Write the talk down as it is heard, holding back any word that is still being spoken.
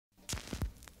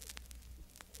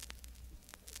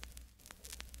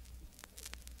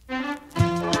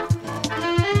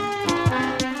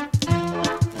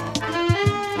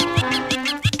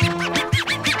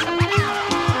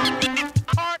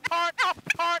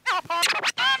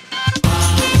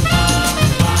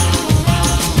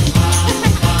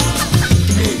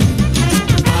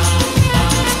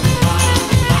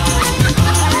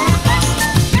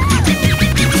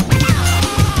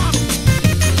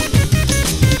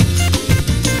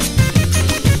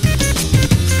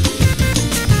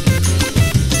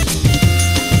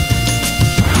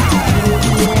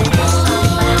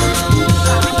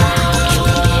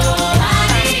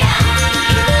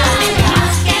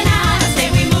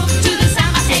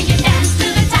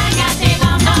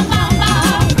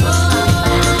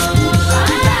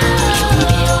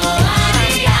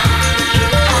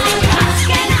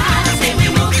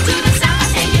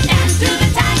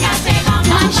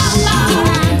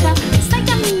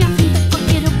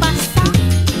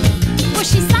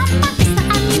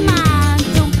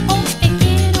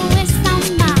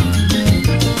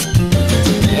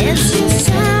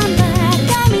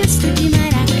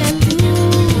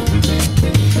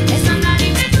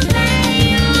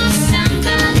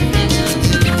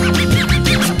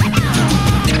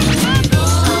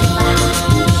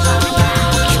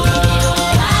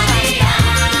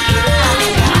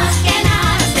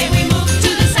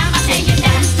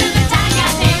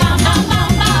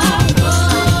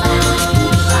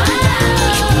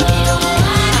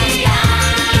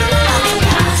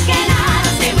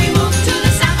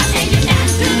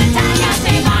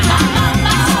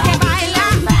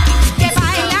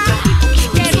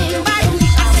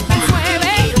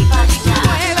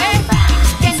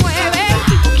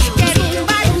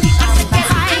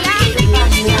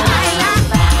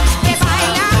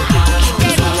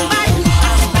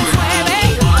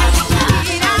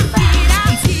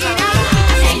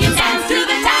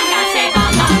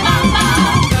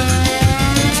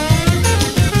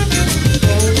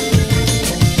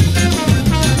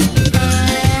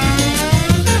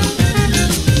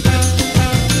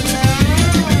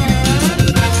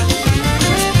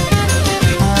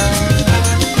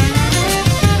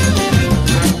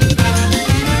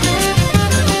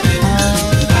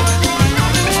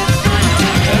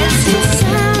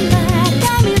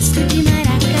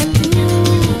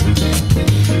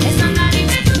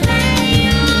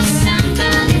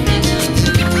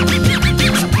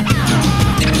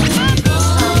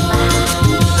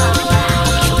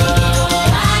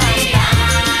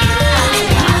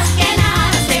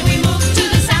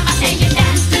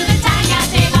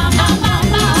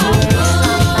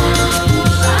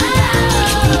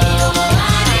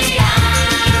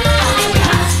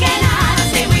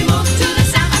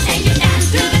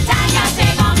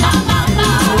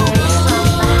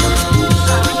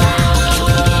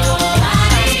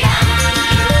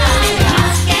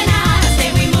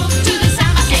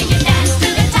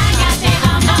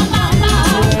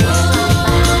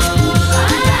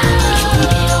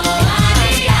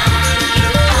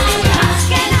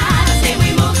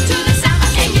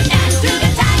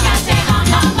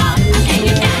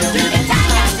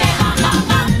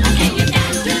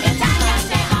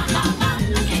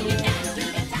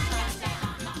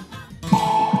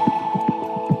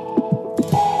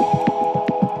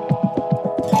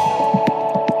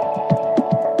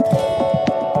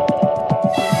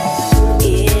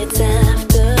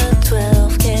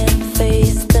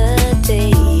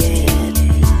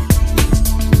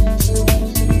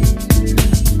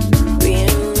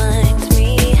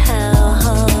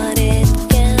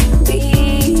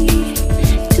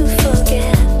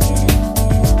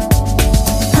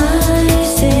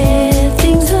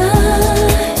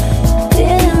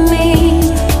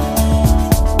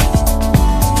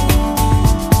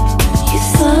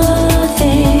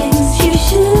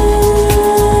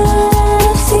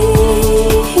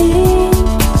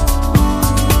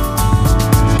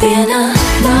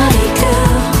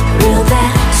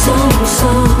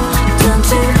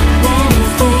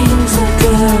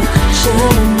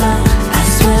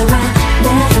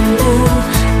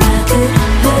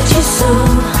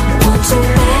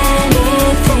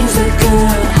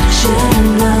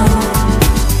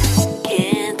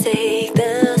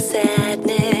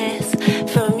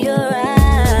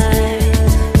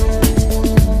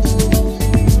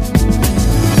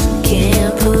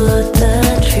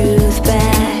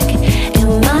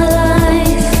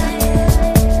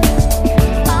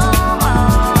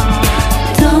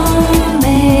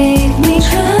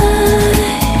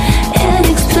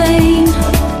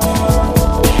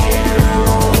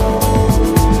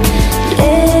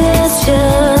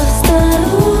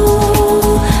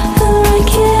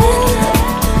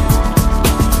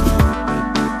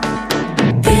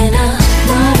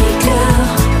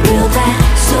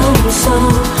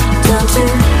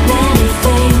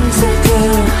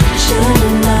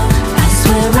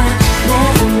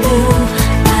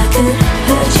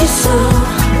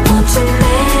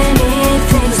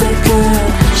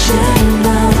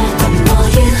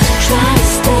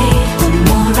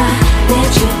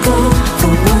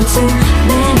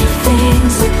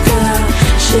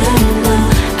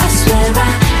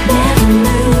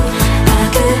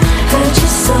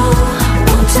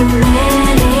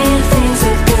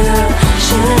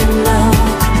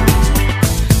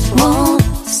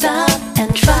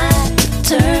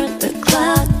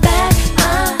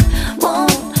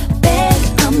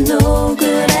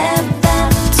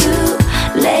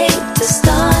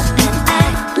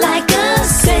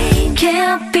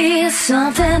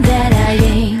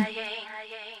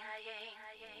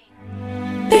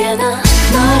Being a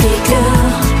naughty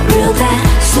girl, real bad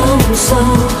so-and-so.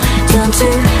 Done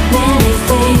too many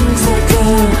things a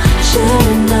girl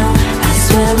shouldn't know. I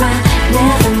swear I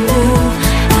never knew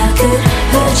I could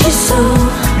hurt you so.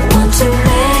 One too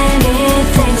many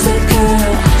things a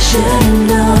girl shouldn't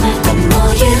know. The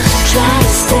more you try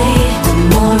to stay, the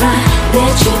more I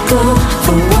let you go.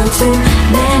 For one too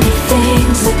many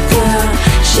things a girl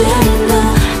shouldn't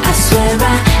know. I swear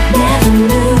I never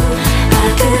knew I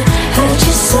could hurt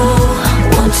you so.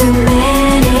 One too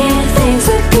many things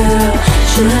a girl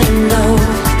shouldn't know.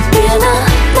 Being a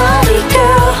naughty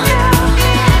girl.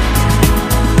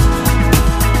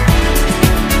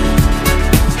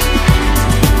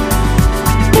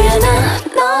 Being a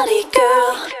naughty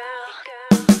girl.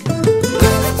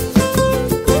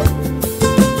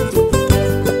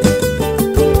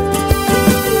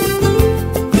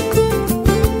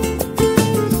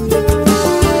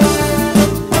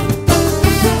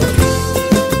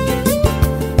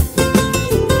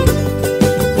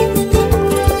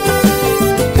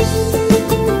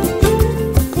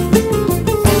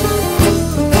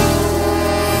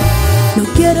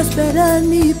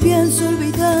 Ni pienso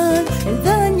olvidar el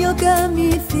daño que me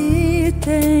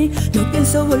hiciste. No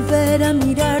pienso volver a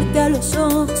mirarte a los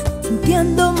ojos,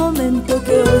 sintiendo momentos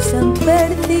que hoy se han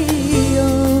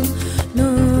perdido. No,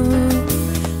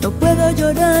 no puedo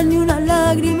llorar ni una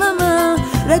lágrima más.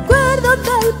 Recuerdos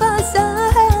del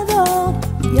pasado.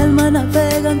 Mi alma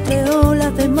navega entre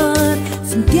olas de mar,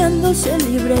 sintiéndose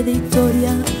libre de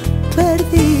historia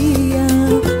perdida.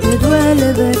 Me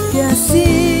duele verte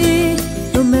así.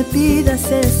 No me pidas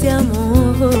ese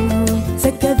amor,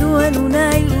 se quedó en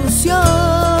una ilusión.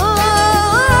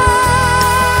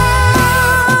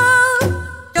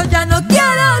 Yo ya no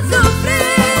quiero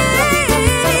sufrir.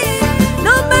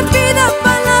 No me pidas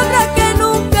palabras que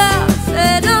nunca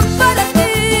serán para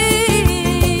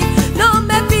ti. No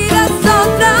me pidas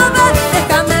otra vez,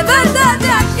 déjame verte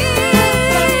de aquí.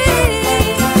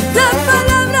 Las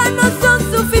palabras no son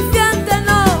suficientes,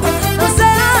 no, no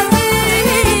seas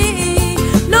así.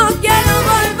 No quiero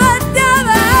volverte a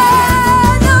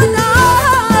ver, no, no.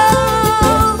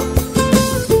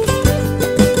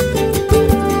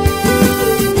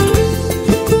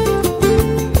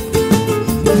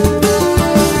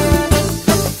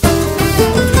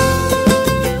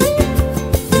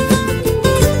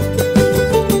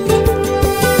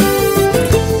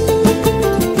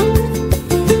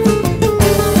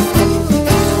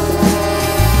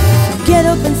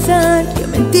 Quiero pensar que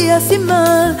mentías sin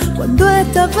más cuando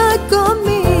estabas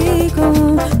conmigo.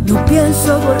 No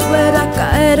pienso volver a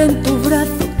caer en tu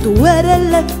brazo. Tú eres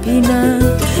la espina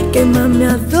que más me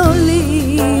ha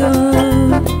dolido.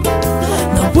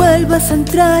 No vuelvas a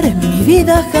entrar en mi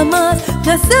vida jamás.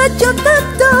 Me has hecho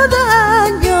tanto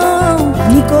daño.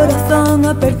 Mi corazón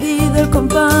ha perdido el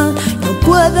compás. No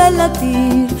puede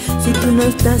latir si tú no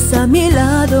estás a mi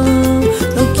lado.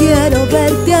 No quiero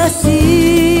verte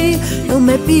así. No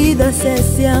me pidas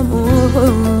ese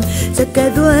amor, se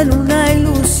quedó en una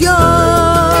ilusión.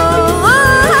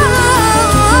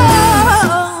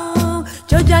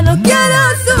 Yo ya no quiero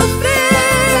sufrir.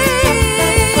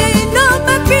 No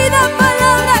me pidas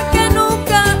palabras que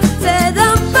nunca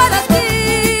serán para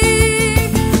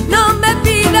ti. No me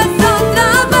pidas otra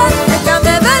vez,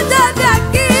 déjame verte de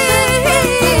aquí.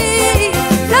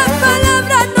 Las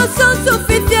palabras no son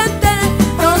suficientes,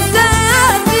 no seas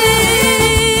así.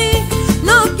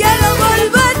 No quiero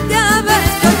volverte a ver,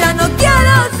 yo ya no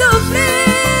quiero sufrir.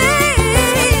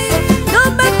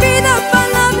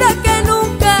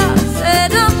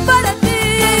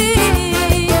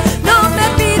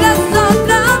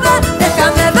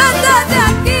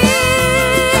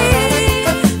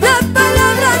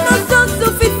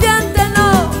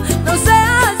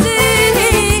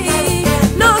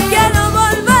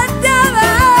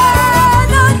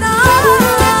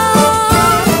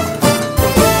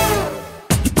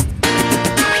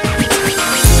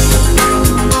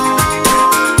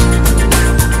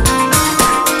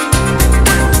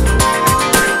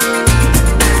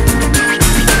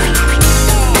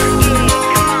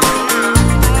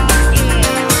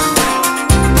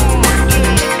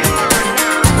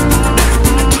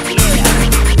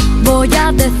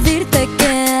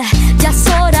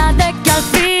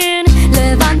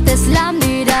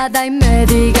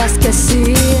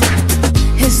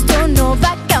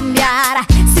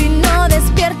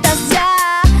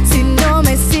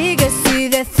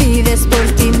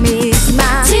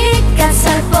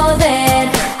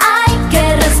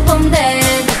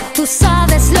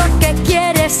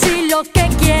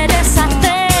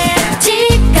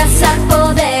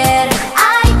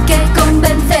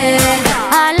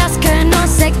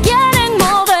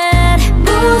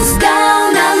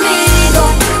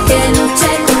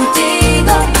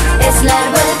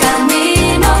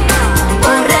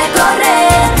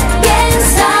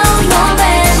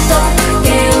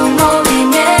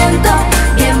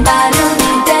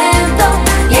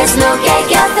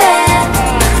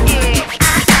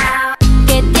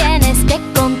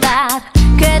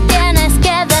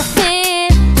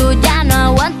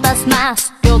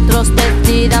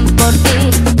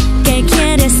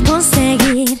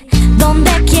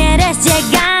 dónde quieres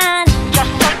llegar. Yo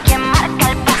soy quien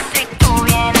marca el paso y tú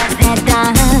vienes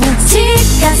detrás.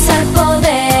 Chicas al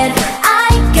poder,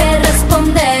 hay que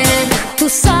responder. Tú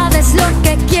sabes lo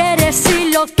que quieres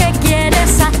y lo que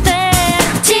quieres hacer.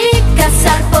 Chicas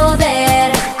al poder,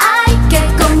 hay que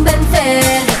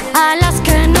convencer a las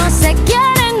que no se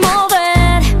quieren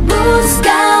mover.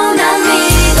 Busca un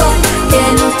amigo que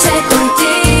luche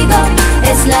contigo.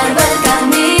 Es largo el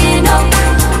camino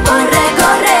por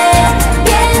recorrer.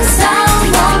 Piensa un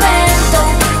momento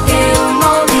que un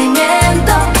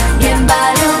movimiento bien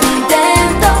vale un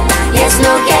intento, y es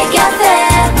lo que hay que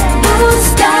hacer.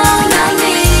 Busca un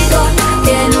amigo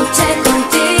que luche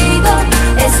contigo.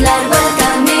 Es largo el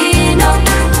camino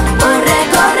por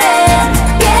recorrer.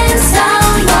 Piensa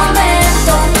un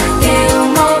momento que un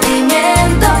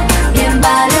movimiento bien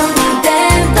vale un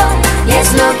intento, y es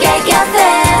lo que hay que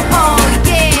hacer. Oh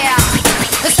yeah,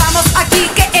 estamos aquí,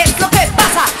 ¿qué es lo que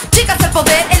pasa? Chicas del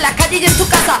poder en la calle y en tu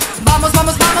casa. Vamos,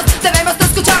 vamos, vamos, te vemos, te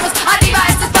escuchamos. Arriba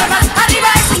estas palmas, arriba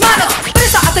estas manos.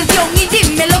 Presta atención y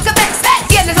dime lo que ves.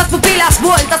 Tienes las pupilas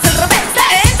vueltas al revés.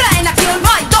 Entra en acción, no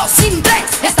hay dos sin tres.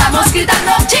 Estamos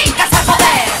gritando, chicas al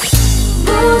poder.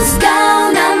 Busca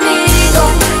un amigo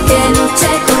que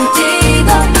luche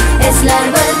contigo. Es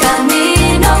largo el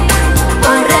camino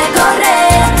por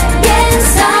recorrer.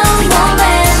 Piensa un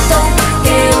momento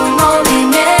que un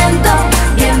movimiento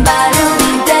bien vale un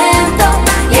intento,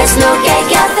 y es lo que hay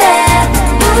que hacer.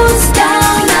 Busca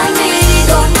un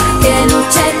amigo que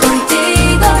luche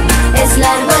contigo. Es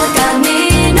largo el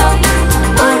camino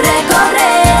por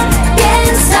recorrer.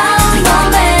 Piensa un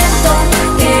momento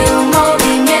que un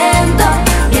movimiento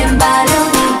bien vale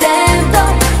un intento,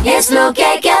 y es lo que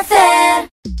hay que hacer.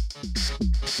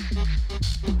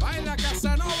 Baila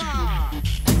Casanova.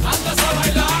 Andas a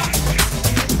bailar.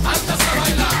 Andas a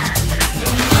bailar.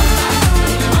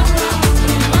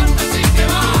 Levanta sin que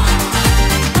va.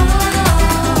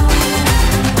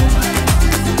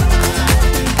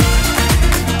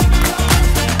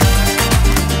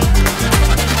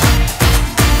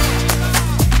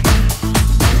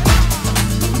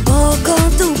 Toco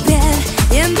tu piel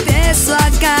y empiezo a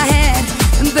caer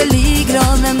en peligro,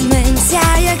 demencia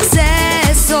y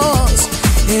excesos.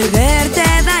 El verte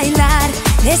bailar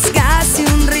es casi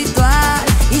un ritual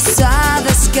y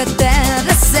sabes que te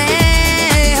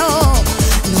deseo.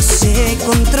 No sé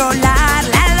controlar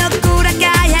la locura que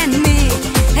hay en mí.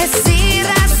 Es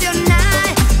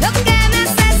irracional lo que me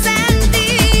hace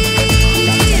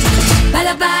sentir.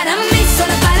 Baila para mí,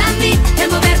 solo para mí. El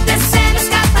moverte se me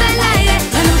escapa el aire.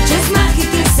 La noche es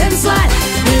mágica y sensual.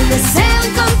 El deseo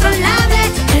incontrolable.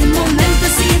 El momento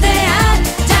es ideal.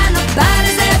 Ya no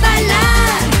pares de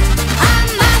bailar.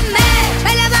 Ámame.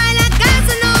 Baila, baila,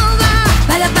 Casanova.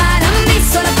 Baila para mí,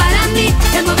 solo para mí.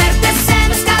 El moverte se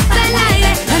me escapa el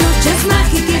aire. La noche es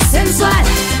mágica y sensual.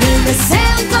 El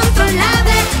deseo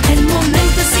incontrolable. El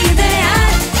momento es ideal.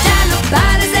 Ya no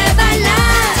pares de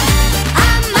bailar.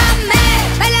 Ámame.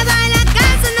 Baila, baila,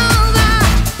 Casanova.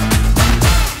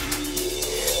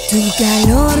 Tu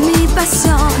calor, mi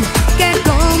pasión, qué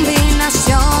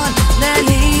combinación,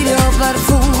 delirio,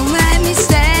 perfume,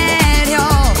 misterio.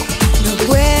 No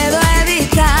puedo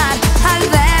evitar al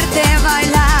verte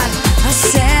bailar,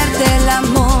 hacerte el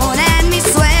amor en mis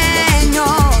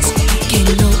sueños. Que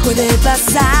no puede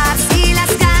pasar si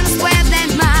las ganas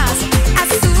pueden más.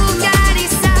 Azúcar y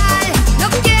sal, no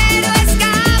quiero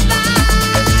escapar.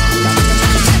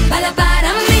 Baila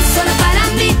para mí, solo para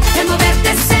mí. El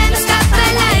moverte se me escapa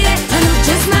el aire. La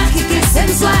noche es mágica y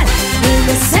sensual. El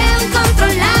deseo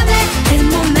incontrolable. El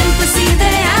momento es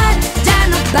ideal. Ya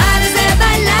no pares de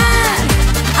bailar.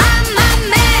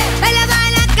 Ámame. Baila,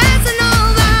 baila,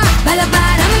 Casanova. Baila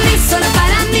para mí, solo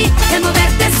para mí. El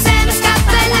moverte se me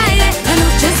escapa el aire. La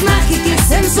noche es mágica y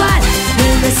sensual.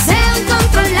 El deseo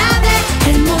incontrolable.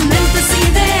 El momento es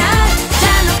ideal.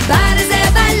 Ya no pares de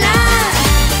bailar.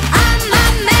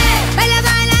 Ámame. Baila,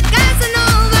 baila,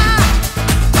 Casanova.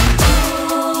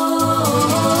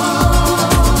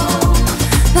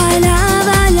 Baila,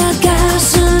 baila,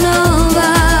 Casanova.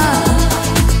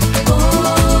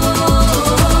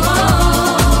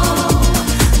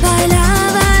 Baila,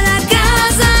 baila,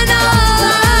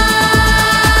 Casanova.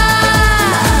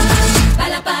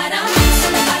 Baila para mí,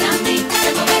 solo para mí.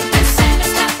 El moverte se me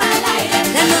escapa el aire.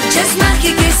 La noche es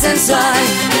mágica y sensual.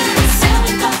 El deseo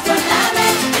incontrolable.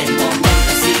 El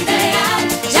momento es ideal.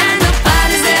 Ya no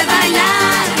pares de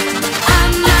bailar.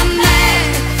 Ámame.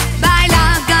 Baila,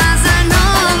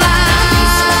 Casanova.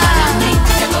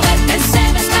 El moverte se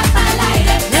me escapa el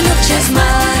aire. La noche es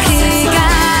mágica.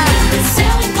 El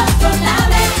deseo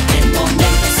incontrolable. El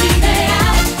momento es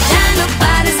ideal. Ya no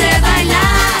pares de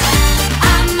bailar.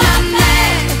 Ámame.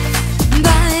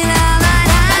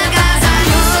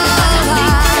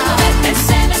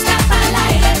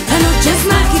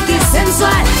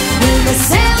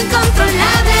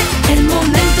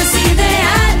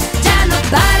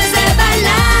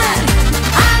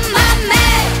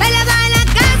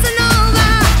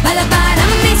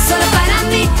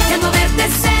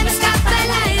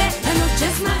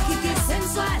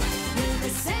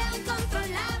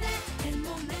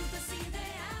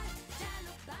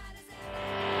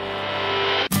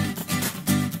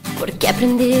 Porque he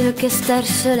aprendido que estar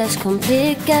sola es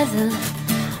complicado,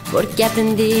 porque he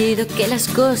aprendido que las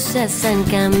cosas han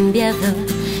cambiado,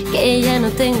 que ya no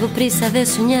tengo prisa de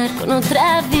soñar con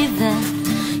otra vida,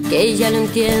 que ya lo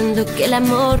entiendo, que el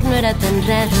amor no era tan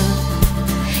raro.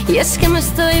 Y es que me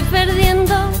estoy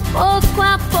perdiendo poco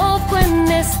a poco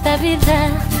en esta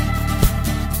vida,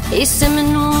 y se me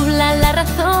nubla la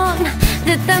razón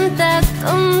de tanta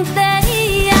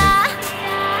tontería.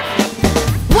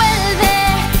 Vuelve,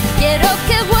 quiero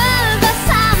que vuelvas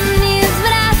a mis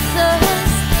brazos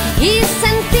y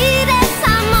sentir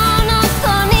esa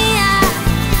monotonía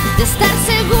de estar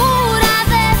segura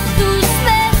de tus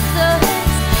besos,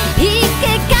 y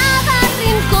que cada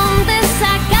rincón de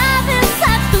esa cabeza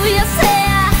tuya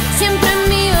sea siempre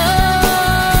mío.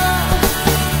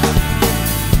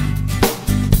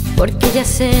 Porque ya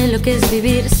sé lo que es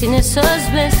vivir sin esos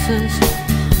besos,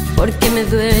 porque me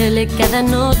duele cada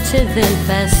noche del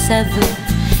pasado,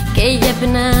 que ya he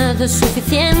penado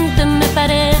suficiente me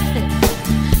parece,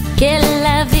 que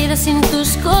la vida sin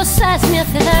tus cosas me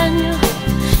hace daño.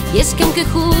 Y es que aunque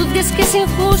juzgues que es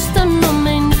injusto no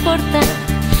me importa,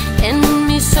 en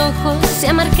mis ojos se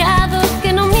ha marcado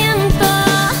que no miento.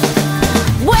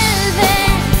 Vuelve,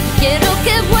 quiero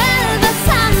que vuelvas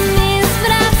a mis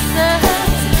brazos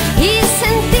y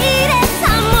sentir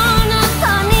esa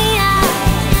monotonía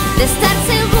de estar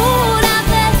segura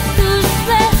de tus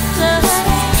besos,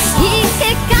 y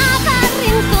que cada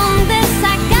rincón de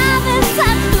esa cabeza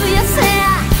tuya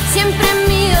sea siempre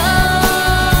mío.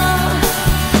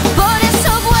 Por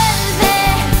eso vuelve,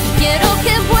 quiero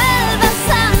que vuelvas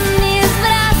a mis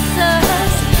brazos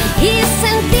y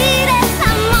sentir esa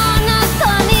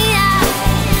monotonía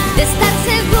de estar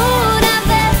segura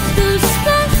de tus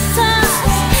besos,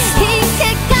 y que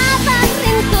cada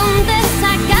rincón de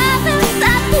esa cabeza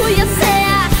tuya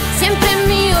sea siempre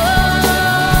mío.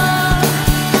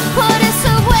 Por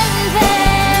eso vuelve,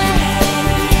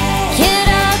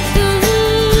 quiero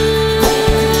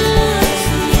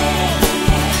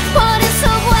por eso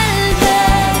vuelve,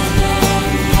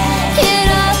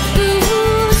 quiero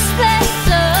tus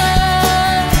besos.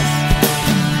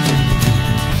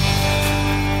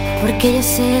 Porque ya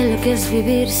sé lo que es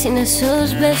vivir sin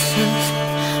esos besos,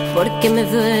 porque me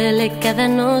duele cada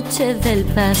noche del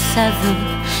pasado,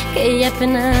 que ya he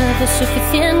penado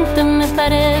suficiente me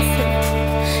parece,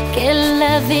 que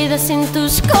la vida sin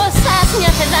tus cosas me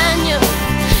hace daño.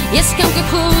 Y es que aunque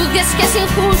juzgues que es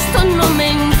injusto no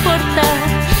me importa,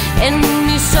 en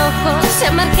mis ojos se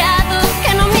ha marcado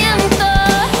que no miento.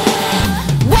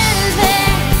 Vuelve,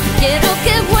 quiero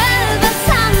que vuelvas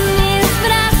a mis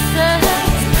brazos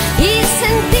y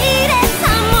sentir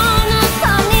esa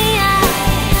monotonía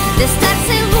de estar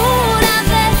segura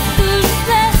de tus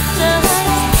besos,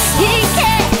 y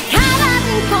que cada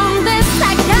rincón de esa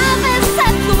cabeza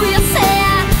tuya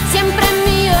sea siempre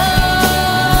mío.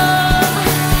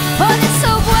 Por eso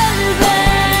vuelve,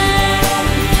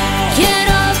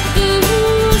 quiero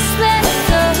tus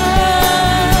besos.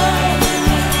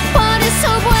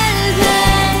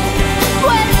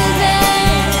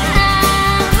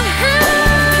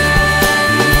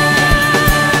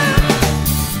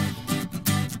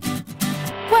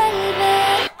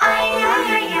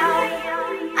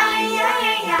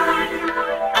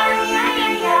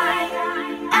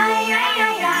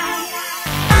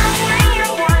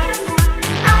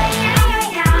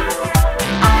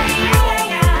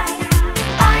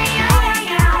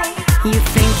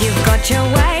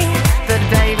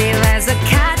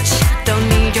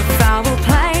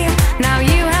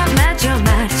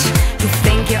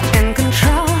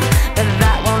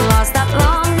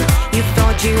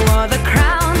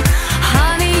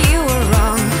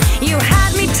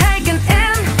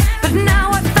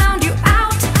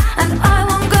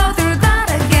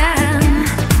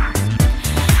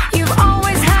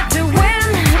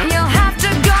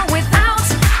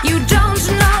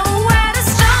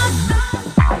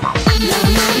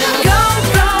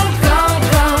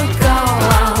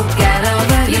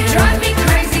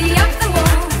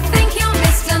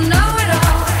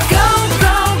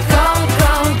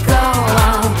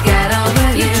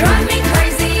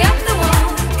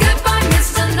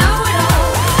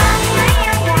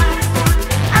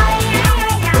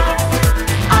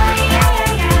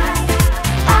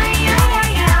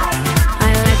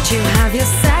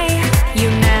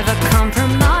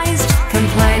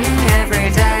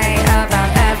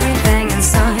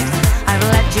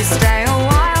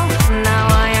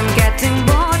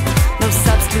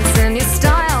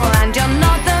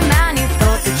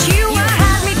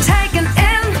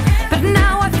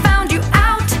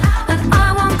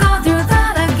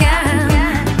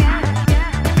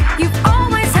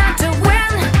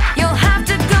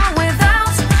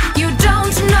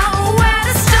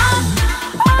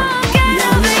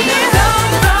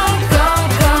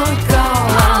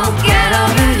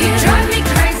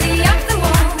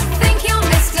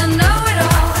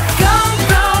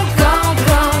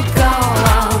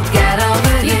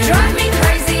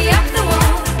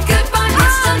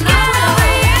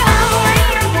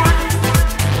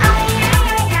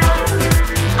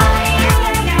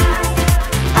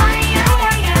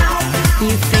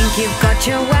 got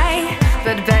your way,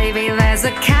 but baby there's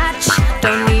a catch.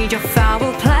 Don't need your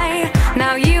foul play,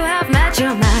 now you have met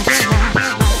your match.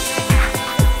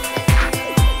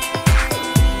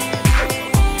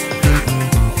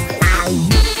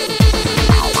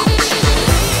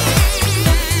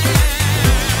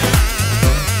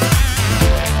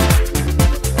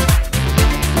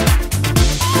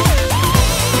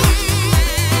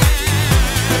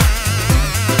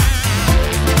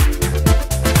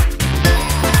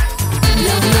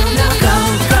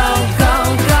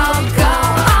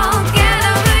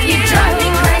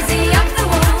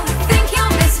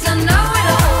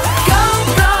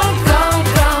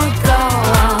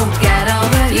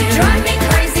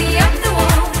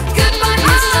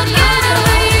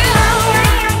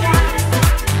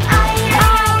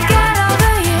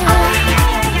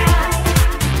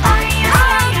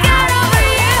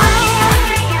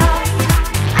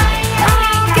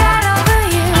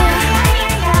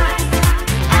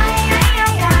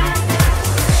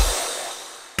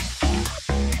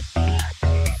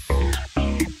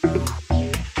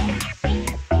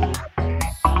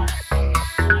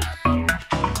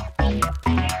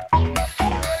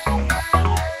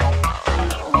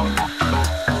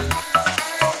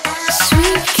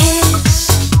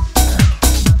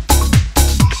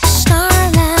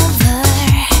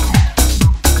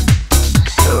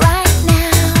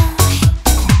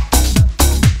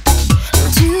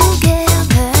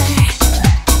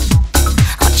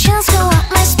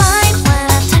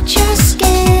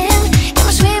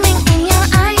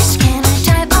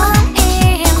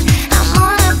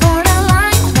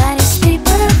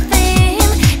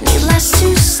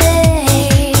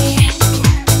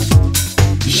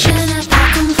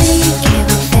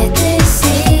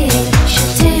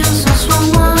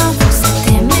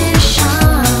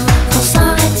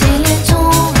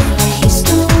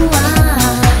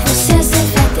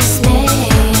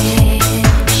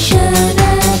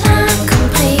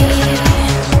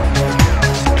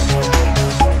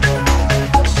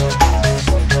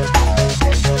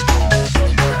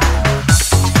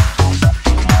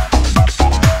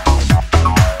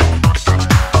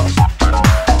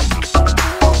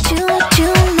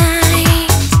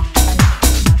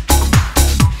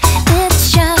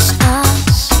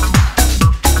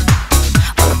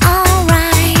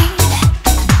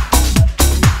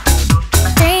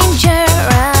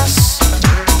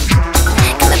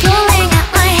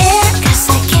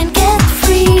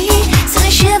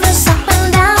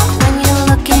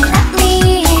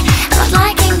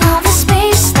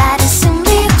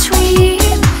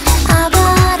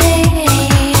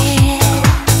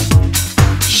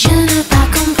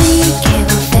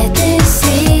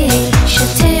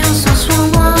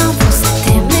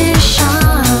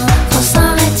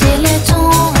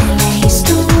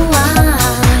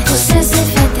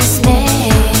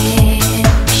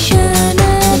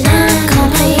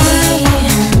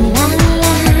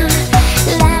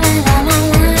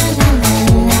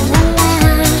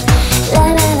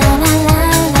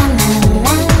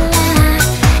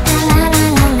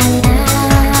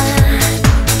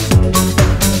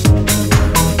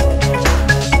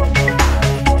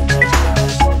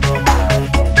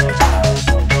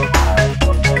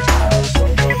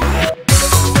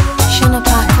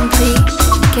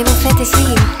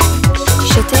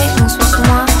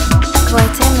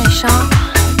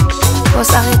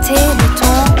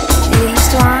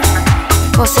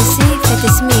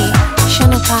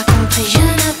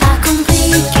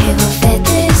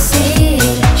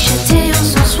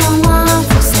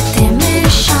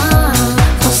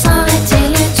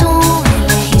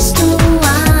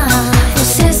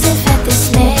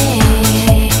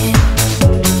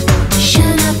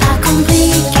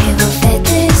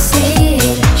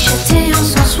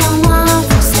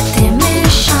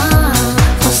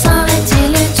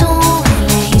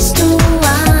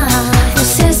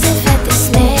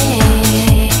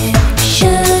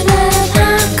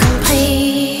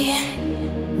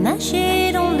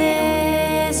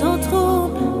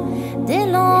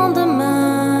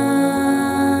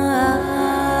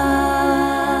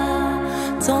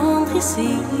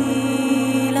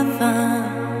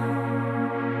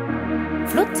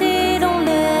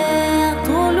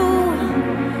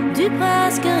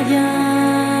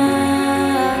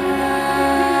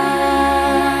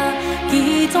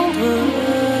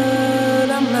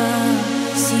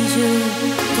 Si je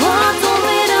dois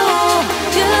tomber de haut,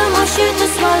 que ma chute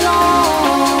soit lente.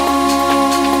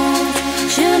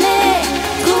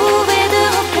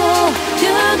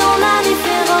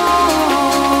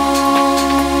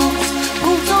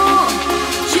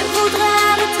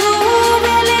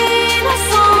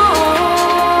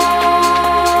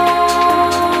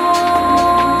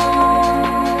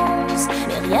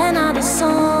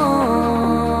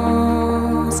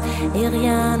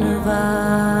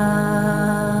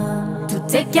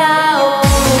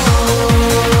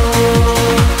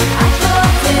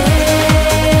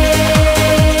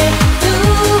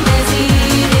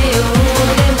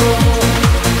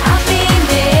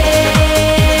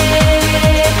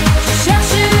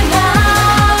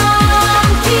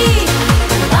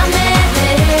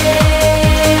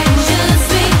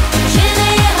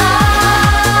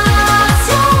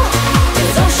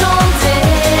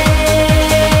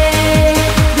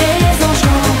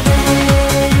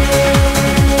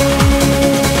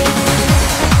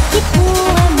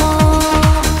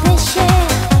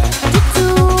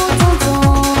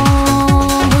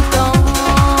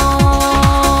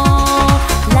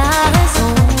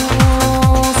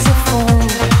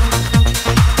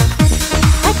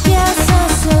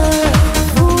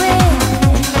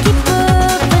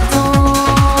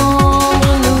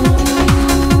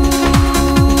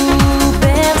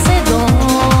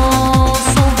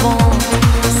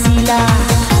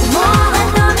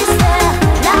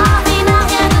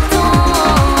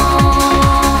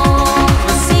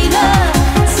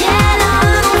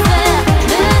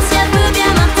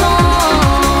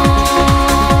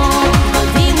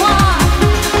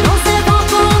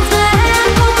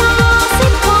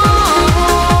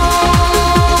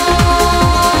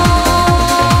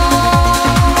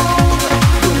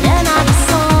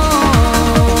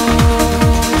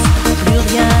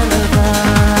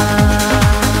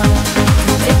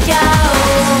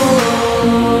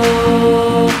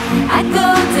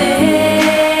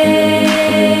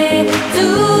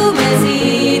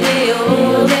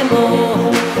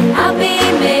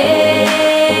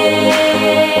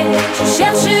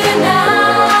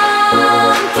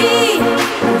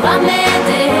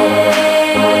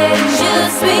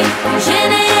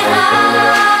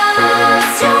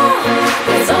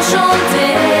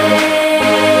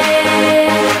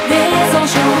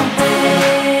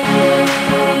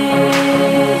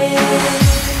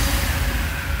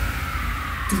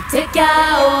 Tout est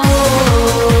chaos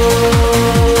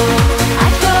à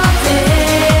côté.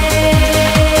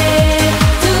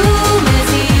 Tous mes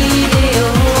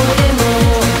idéaux, des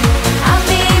mots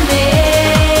abîmés.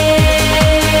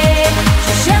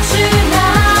 Je cherche une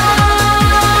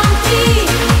âme qui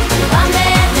pourra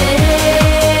m'aider.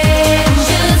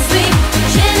 Je suis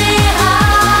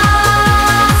génération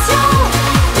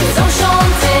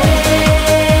désenchantée,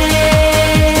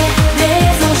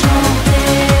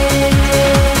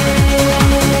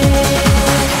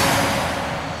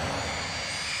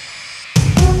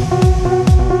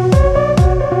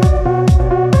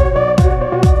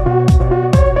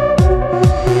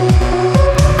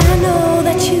 I know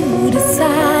that you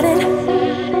decided,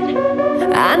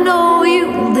 I know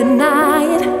you deny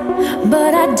it,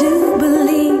 but I do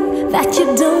believe that you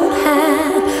don't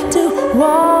have to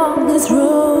walk this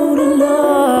road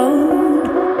alone.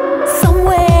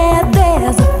 Somewhere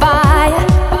there's a fire,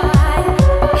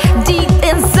 deep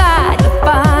inside the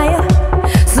fire.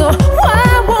 So why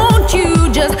won't you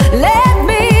just let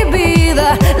me be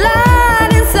the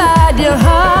light inside your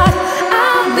heart?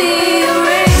 I'll be a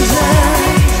ranger.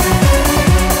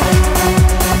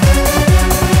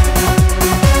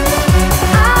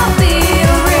 I'll be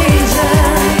a ranger.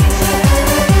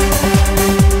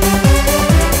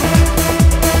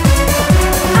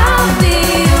 I'll be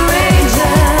a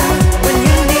ranger. When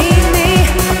you need me,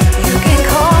 you can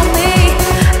call me.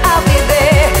 I'll be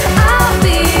there. I'll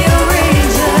be a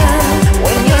ranger.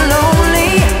 When you're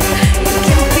lonely, you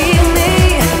can feel me.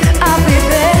 I'll be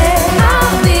there.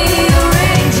 I'll be a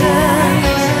ranger.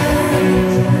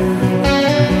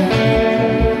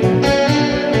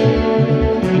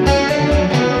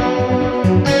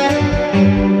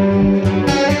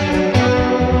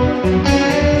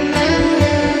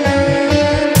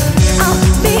 I'll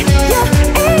be your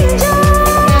angel.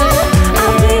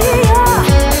 I'll be your.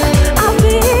 I'll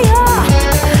be your.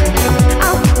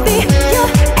 I'll be your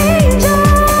angel.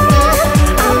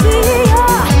 I'll be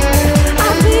your.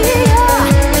 I'll be your.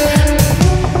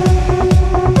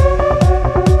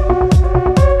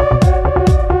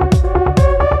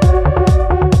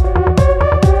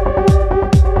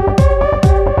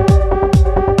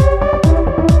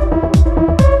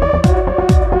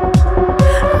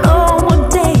 No more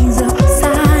days of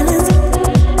silence,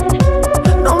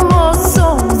 no more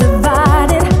souls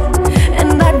divided.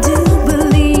 And I do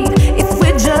believe if we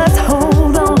just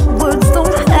hold on, words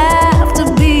don't have to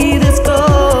be this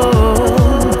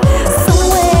cold.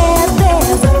 Somewhere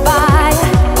there's a fire,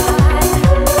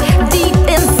 deep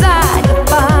inside the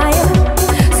fire.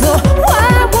 So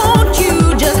why won't you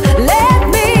just let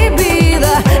me be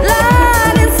the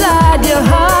light inside your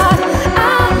heart?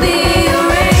 I'll be a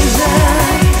ranger.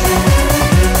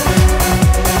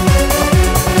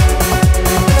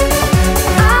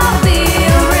 I'll be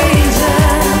a ranger.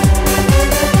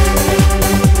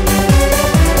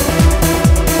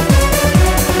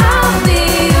 I'll be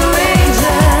a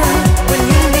ranger. When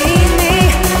you need me,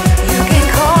 you can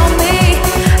call me.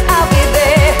 I'll be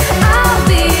there. I'll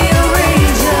be a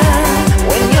ranger.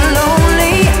 When you're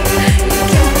lonely, you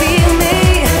can feel me.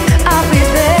 I'll be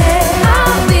there.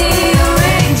 I'll be a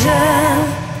ranger.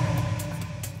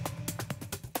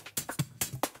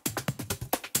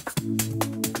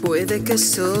 Puede que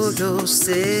solo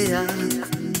sea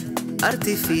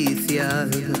artificial,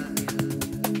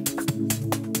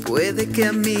 puede que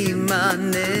a mi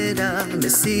manera me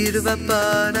sirva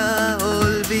para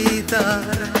olvidar.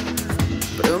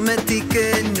 Prometí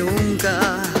que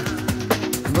nunca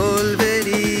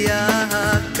volvería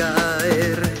a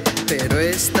caer, pero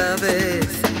esta vez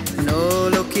no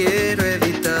lo quiero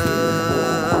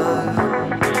evitar.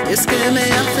 Y es que me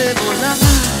hace volar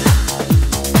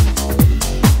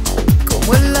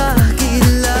como el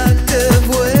águila que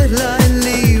vuela en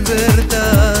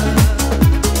libertad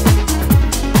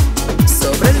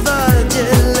sobre el valle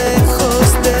lejos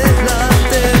de la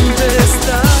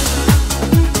tempestad,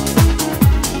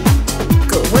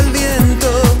 como el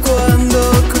viento cuando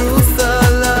cruza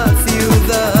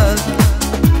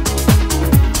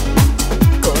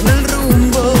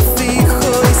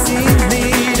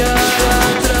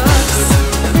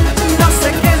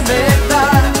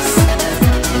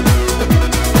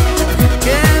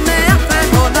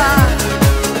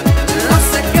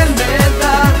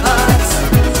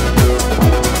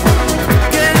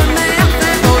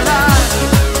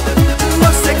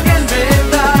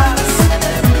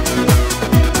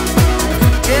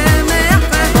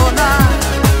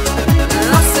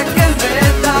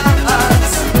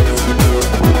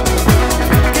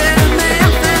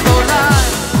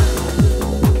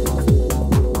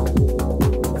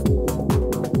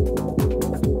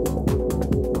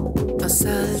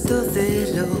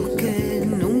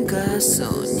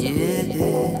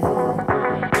soñé.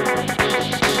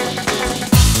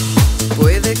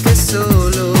 Puede que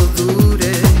solo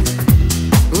dure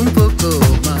un poco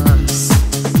más.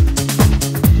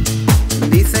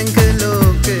 Dicen que lo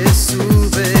que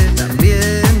sube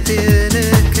también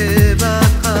tiene que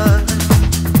bajar,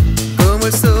 como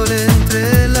el sol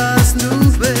entre las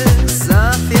nubes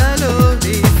hacia el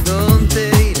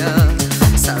horizonte irá,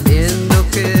 sabiendo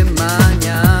que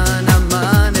mañana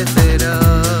amanecerá.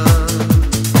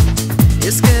 Y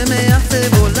es que me hace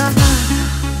volar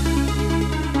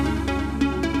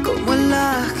como el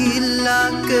águila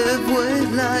que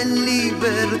vuela en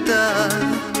libertad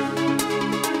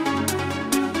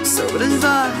sobre el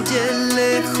valle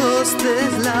lejos de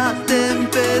la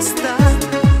tempestad,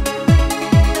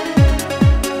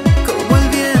 como el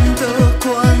viento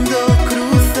cuando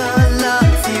cruza la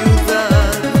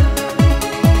ciudad,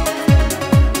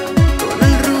 con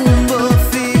el rumbo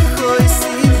fijo y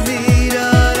sin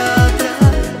mirar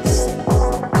atrás.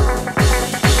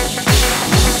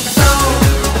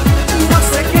 No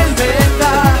sé qué me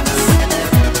das,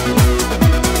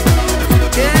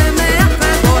 que me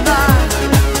hace volar.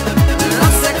 No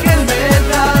sé qué me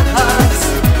das,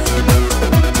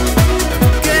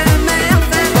 que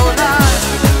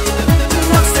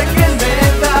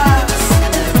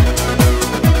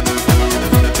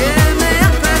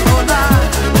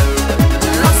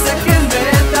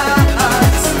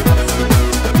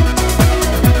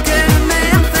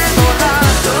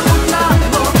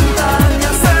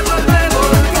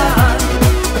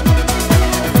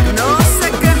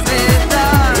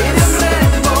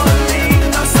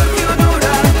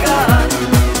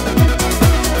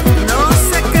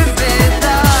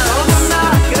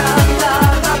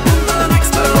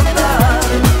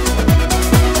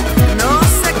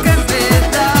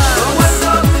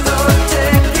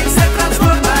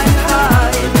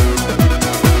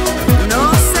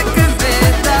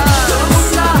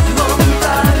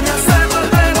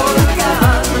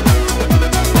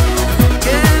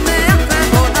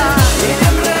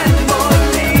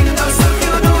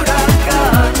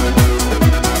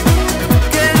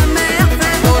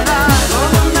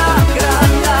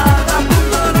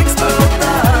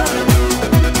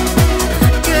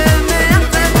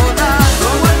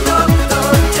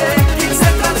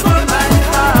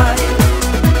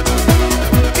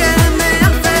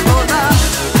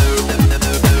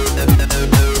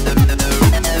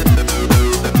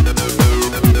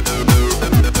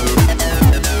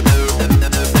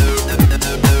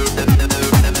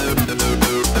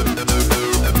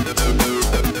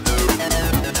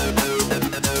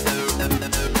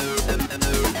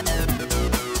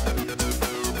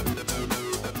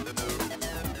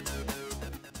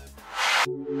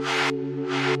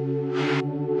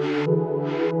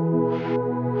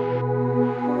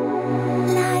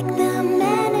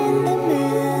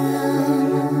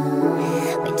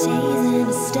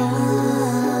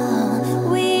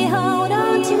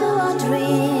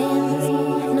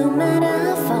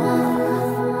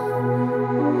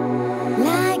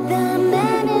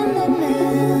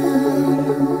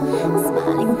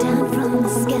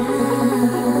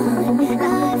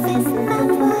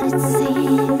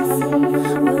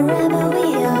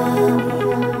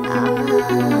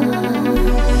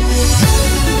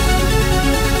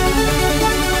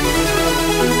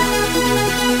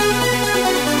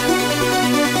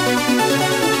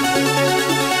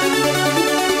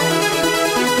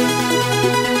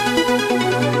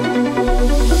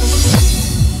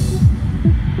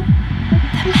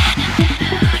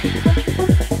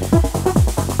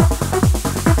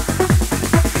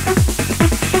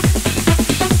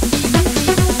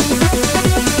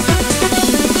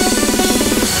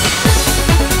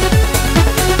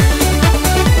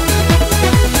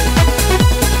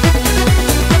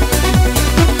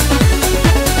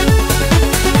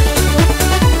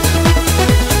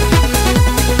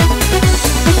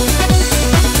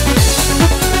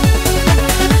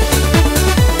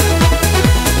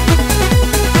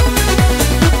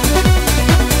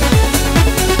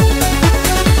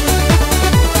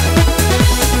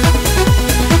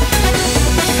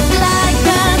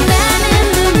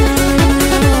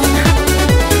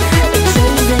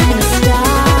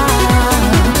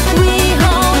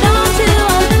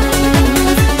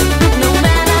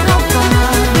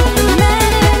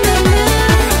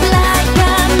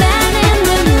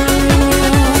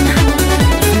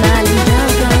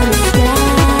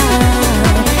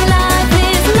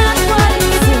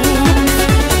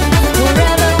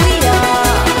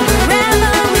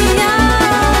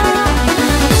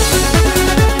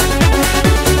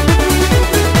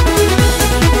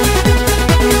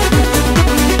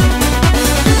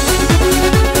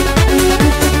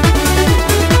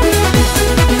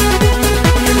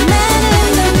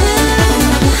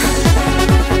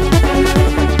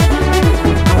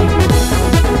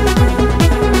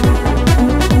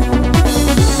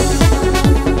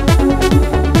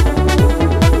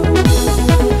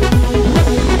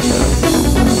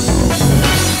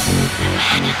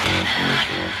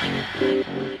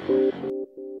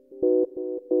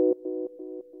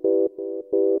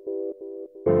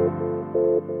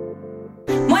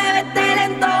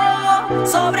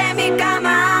sobre mi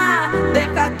cama.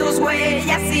 Deja tus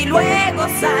huellas y luego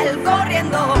sal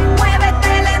corriendo.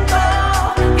 Muévete lento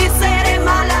y seré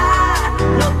mala.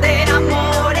 No te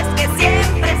enamores que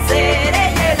siempre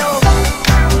seré hielo.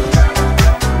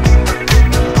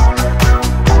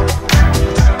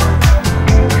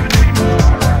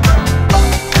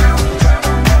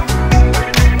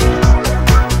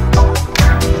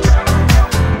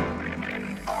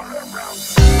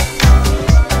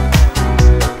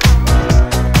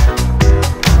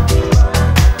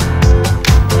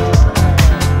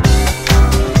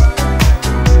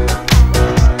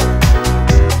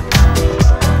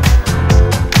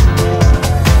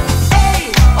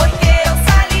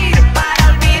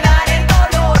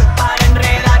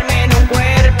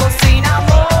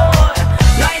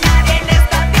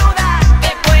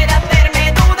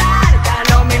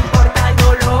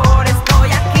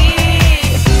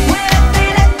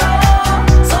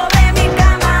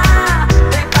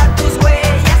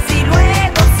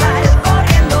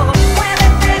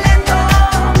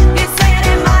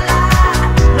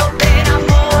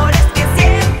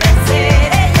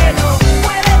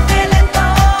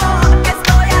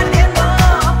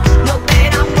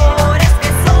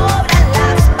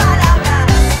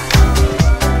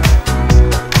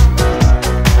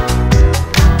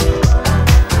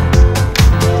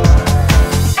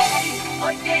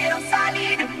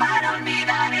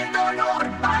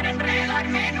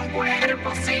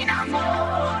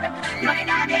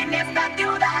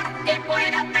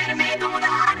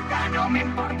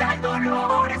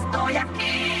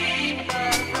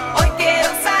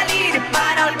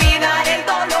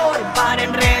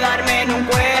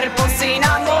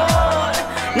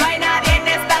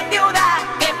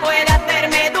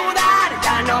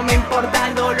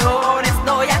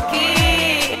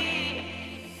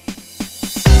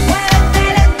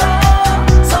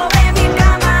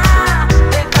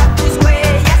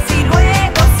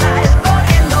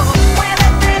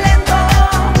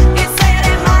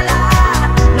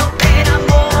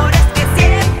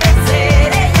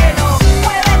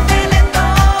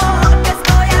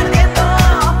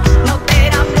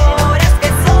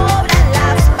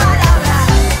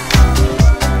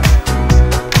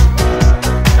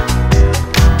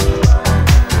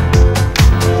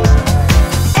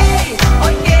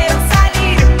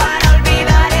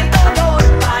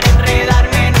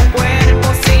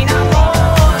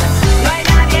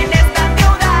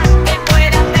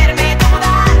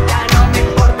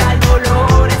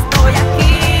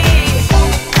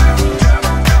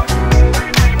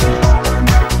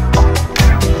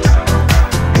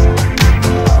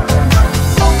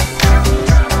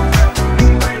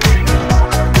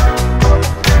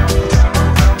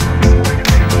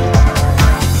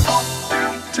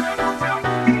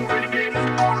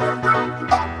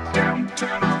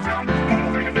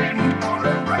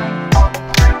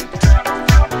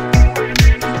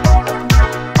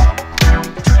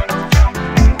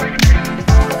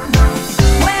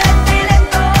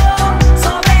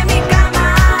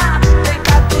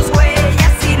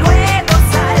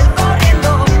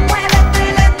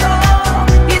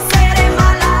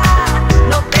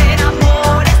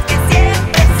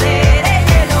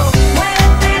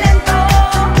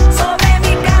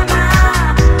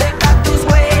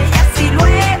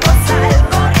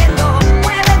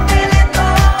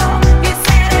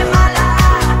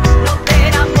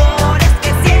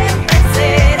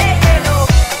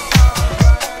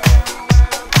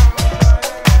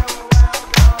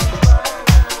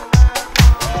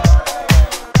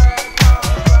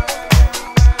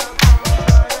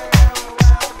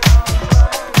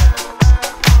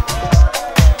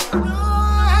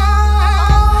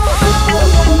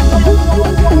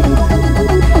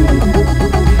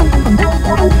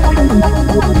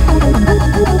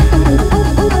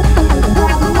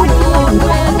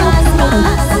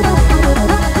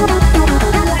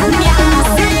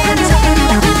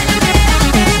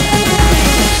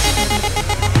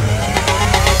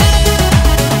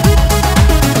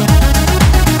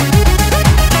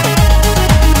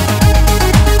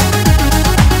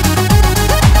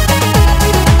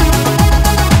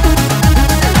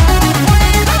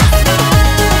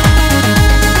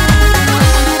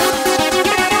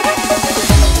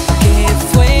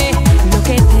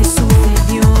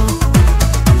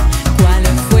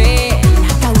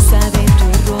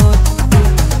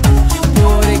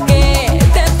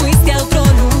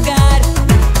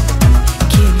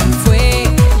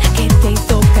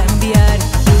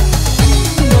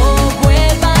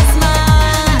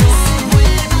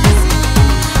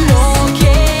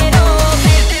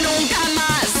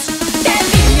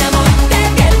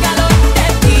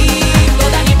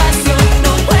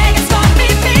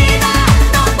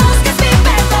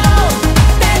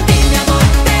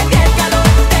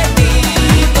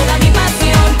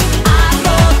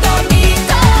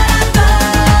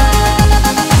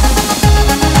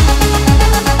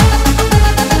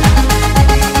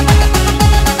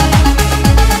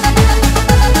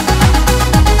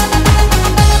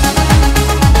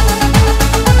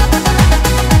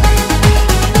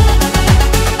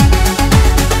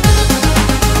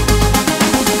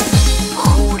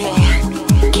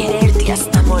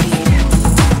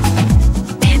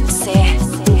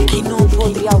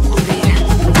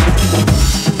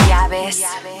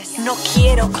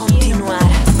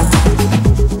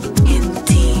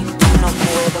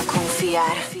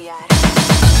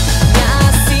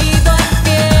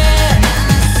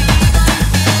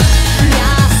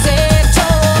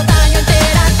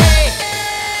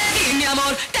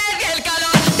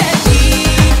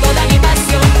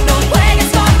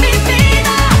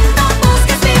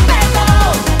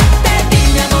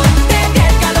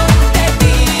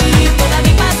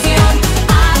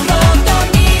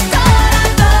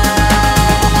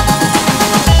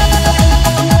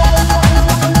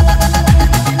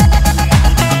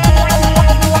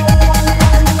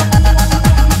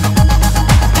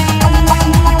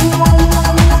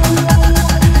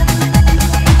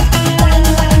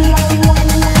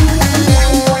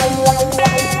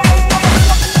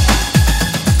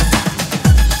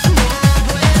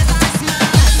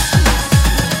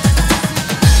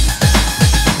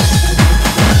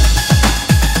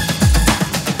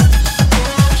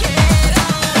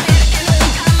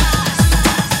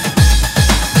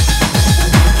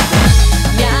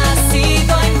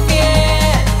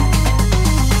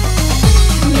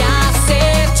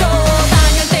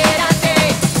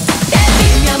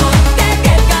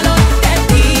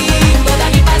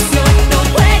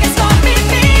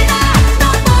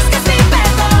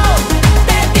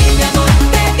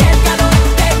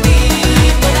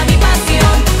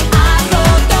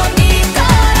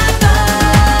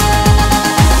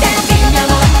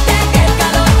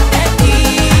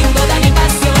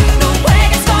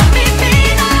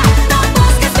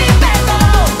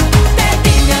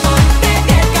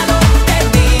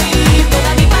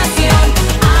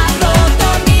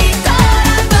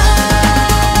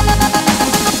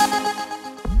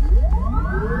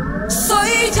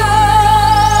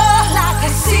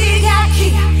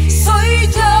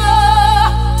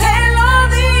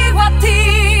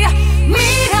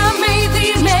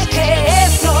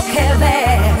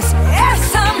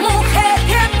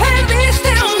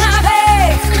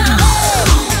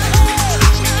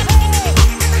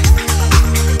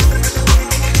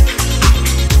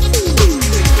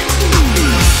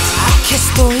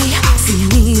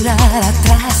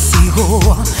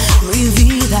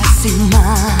 sin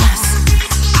más,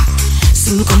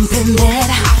 sin comprender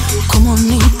cómo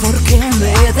ni por qué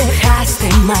me dejaste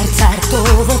marchar.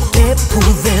 Todo te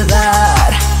pude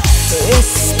dar.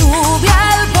 Estuve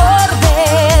al borde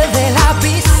del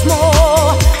abismo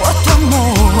por tu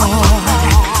amor.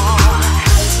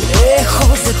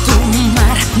 Lejos de tu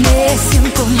mar me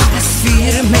siento más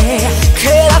firme.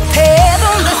 Quédate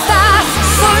donde estás.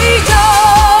 Soy yo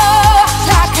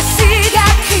la que sigue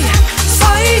aquí.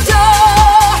 Soy yo,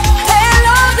 te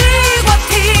lo digo a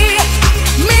ti.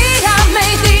 Mírame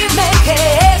y dime qué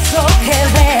es lo que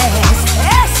ves.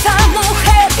 Esa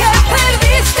mujer que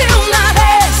perdiste una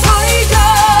vez. Soy yo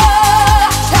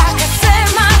la que se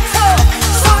marchó.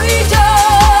 Soy yo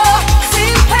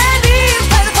sin pedir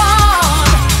perdón.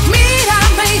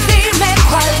 Mírame y dime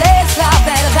cuál es la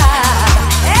verdad.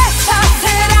 Esa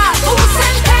será tu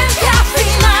sentencia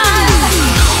final.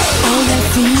 Hoy al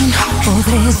fin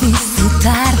podré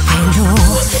disfrutar de lo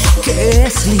que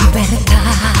es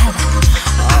libertad.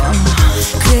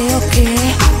 Creo que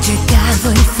llegado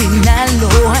el final no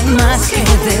hay más que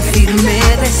decir. Me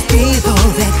despido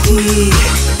de ti.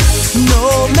 No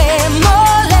me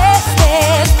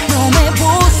molestes, no me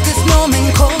busques, no me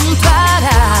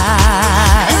encontrarás.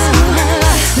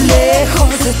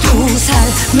 Lejos de tu sal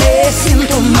me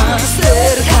siento más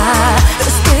cerca.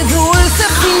 Este dulce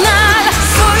final.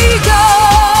 Soy yo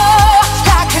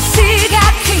la que sigue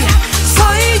aquí.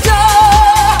 Soy yo,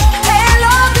 te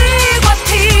lo digo a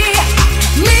ti.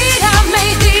 Mírame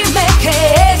y dime qué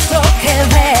es lo que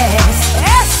ves.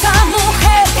 Esa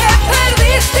mujer que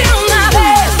perdiste una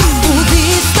vez.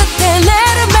 Pudiste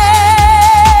tenerme,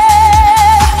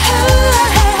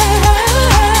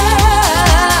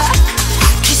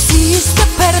 quisiste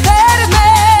perderme.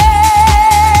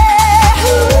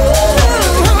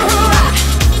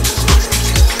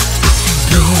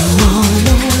 Como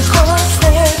lejos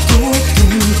de tu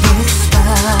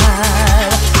tempestad,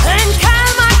 en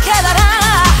calma quedará.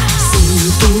 Sin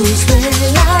tus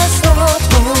velas no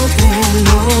podré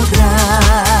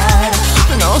lograr.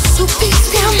 No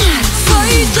supiste amar.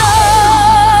 Soy yo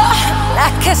la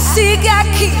que sigue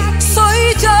aquí. Soy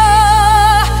yo,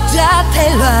 ya te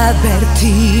lo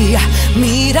advertí.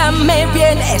 Mírame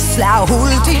bien, es la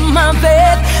última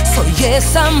vez. Soy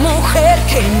esa mujer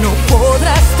que no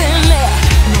podrás tener.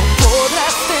 No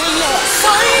podrás tener.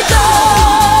 Soy yo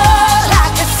la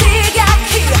que sigue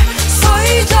aquí. Soy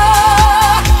yo,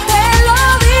 te lo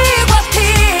digo a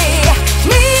ti.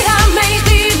 Mírame y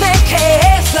dime qué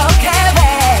es lo que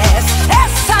ves.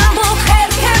 Esa mujer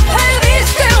que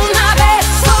perdiste una vez.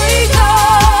 Soy yo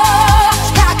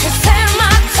la que se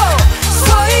marchó.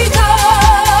 Soy yo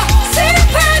sin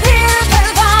pedir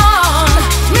perdón.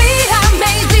 Mírame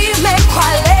y dime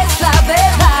cuál es la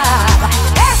verdad.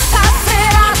 Esa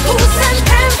será tu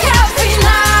sentencia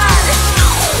final.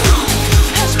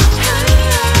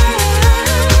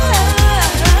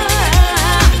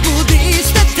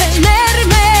 Pudiste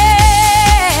tenerme.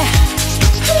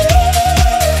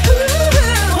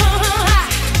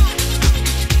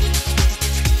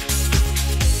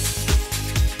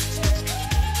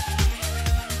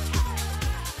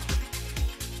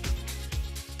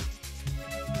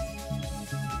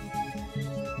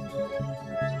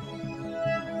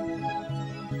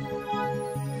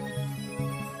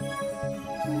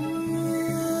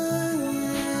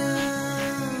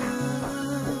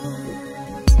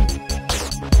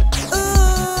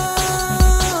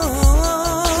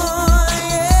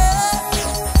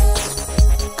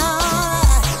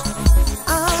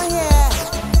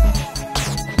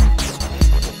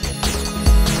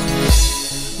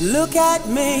 Look at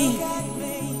me.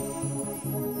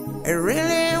 It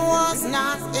really was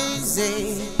not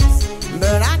easy,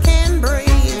 but I can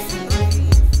breathe.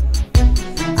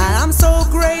 And I'm so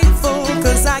grateful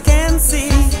 'cause I can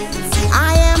see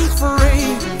I am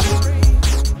free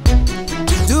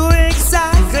to do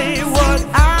exactly what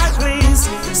I please.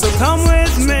 So come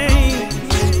with me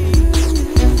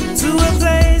to a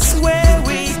place where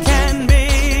we can be.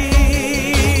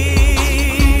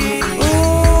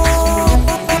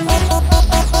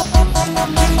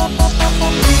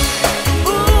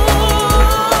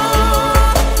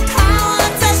 I wanna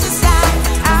touch the sky,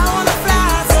 I wanna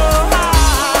fly so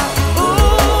high.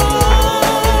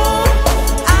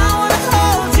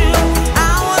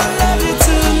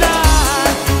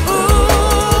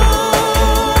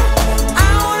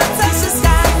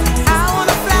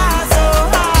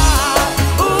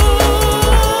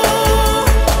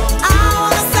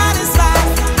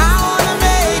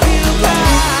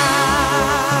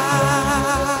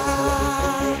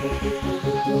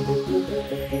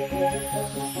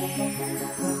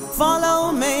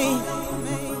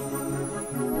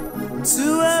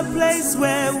 place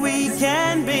where we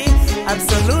can be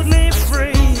absolutely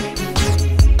free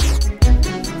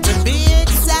to be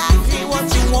exactly what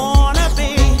you wanna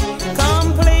be,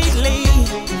 completely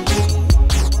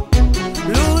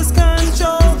lose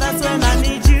control. That's when I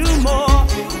need you more.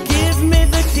 Give me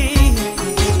the key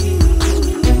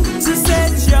to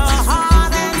set your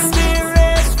heart and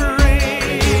spirit free.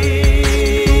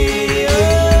 Oh,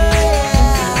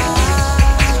 yeah.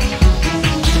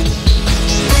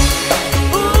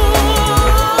 Ooh,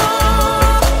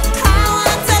 I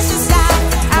wanna touch the sky,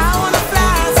 I wanna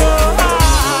fly so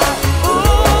high. Ooh,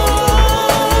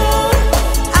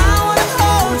 I wanna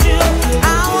hold you,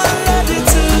 I wanna love you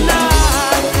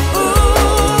tonight. Ooh,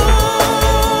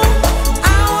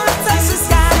 I wanna touch the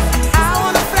sky, I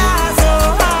wanna fly so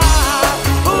high.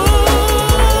 Ooh,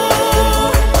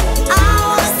 I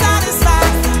wanna satisfy,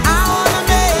 I wanna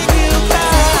make you cry.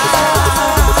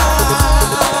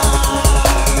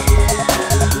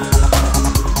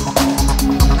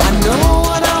 I know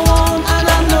what I want and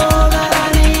I know that I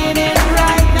need it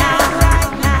right now.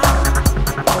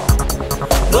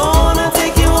 Gonna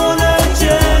take you on a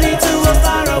journey to a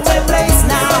faraway place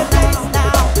now.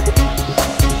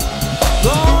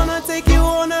 Gonna take you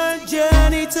on a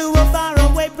journey to a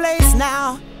faraway place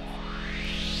now.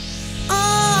 Oh,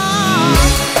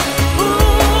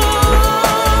 ooh,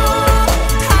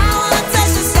 I wanna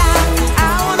touch the sky, I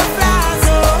wanna fly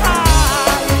so high.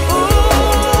 Ooh,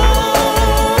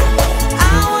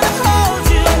 I wanna hold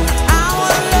you, I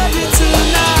wanna love you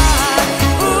tonight.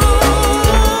 Ooh,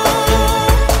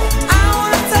 I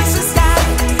wanna touch the sky,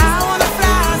 I wanna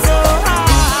fly so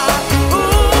high.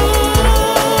 Ooh,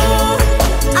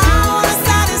 I wanna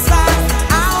satisfy,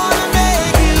 I wanna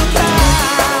make you cry.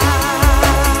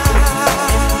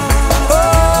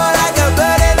 Oh, like a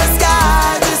bird in the sky,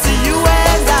 just you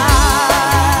and I.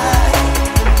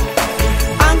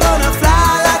 I'm gonna fly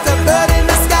like a bird in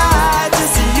the sky,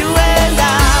 just you and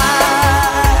I.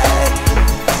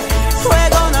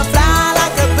 We're gonna fly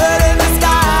like a bird in the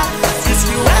sky, just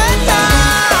you and I.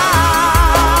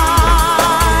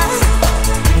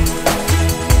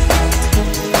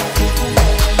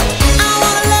 I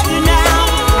wanna love you now,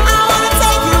 I wanna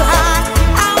take you high,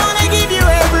 I wanna give you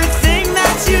everything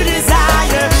that you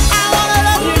desire. I wanna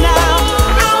love you now,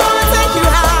 I wanna take you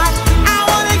high, I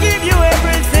wanna give you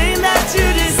everything that you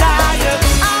desire.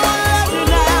 I wanna love you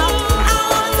now, I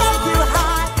wanna take you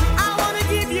high, I wanna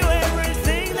give you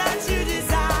everything that you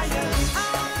desire. I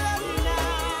wanna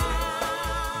love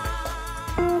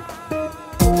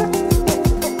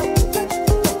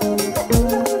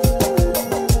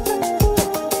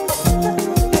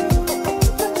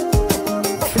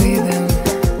Freedom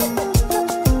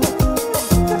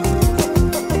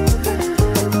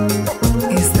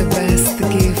is the best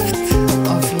gift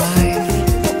of life,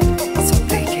 so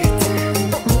take it.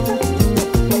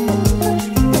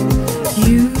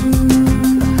 You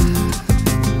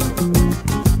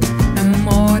are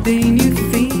more than you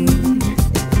think.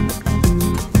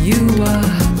 You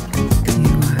are.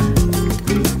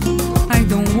 I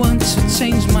don't want to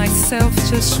change myself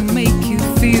just to make you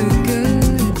feel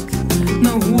good.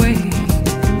 No way.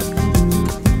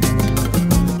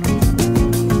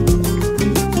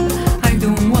 I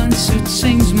don't want to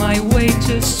change my way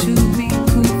just to be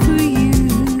cool for you.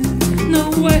 No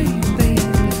way, baby.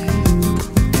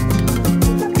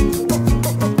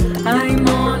 I'm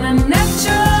on a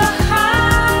natural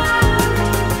high.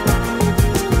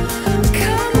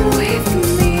 Come with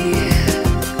me.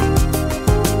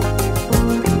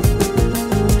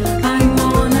 I'm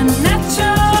on a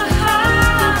natural high.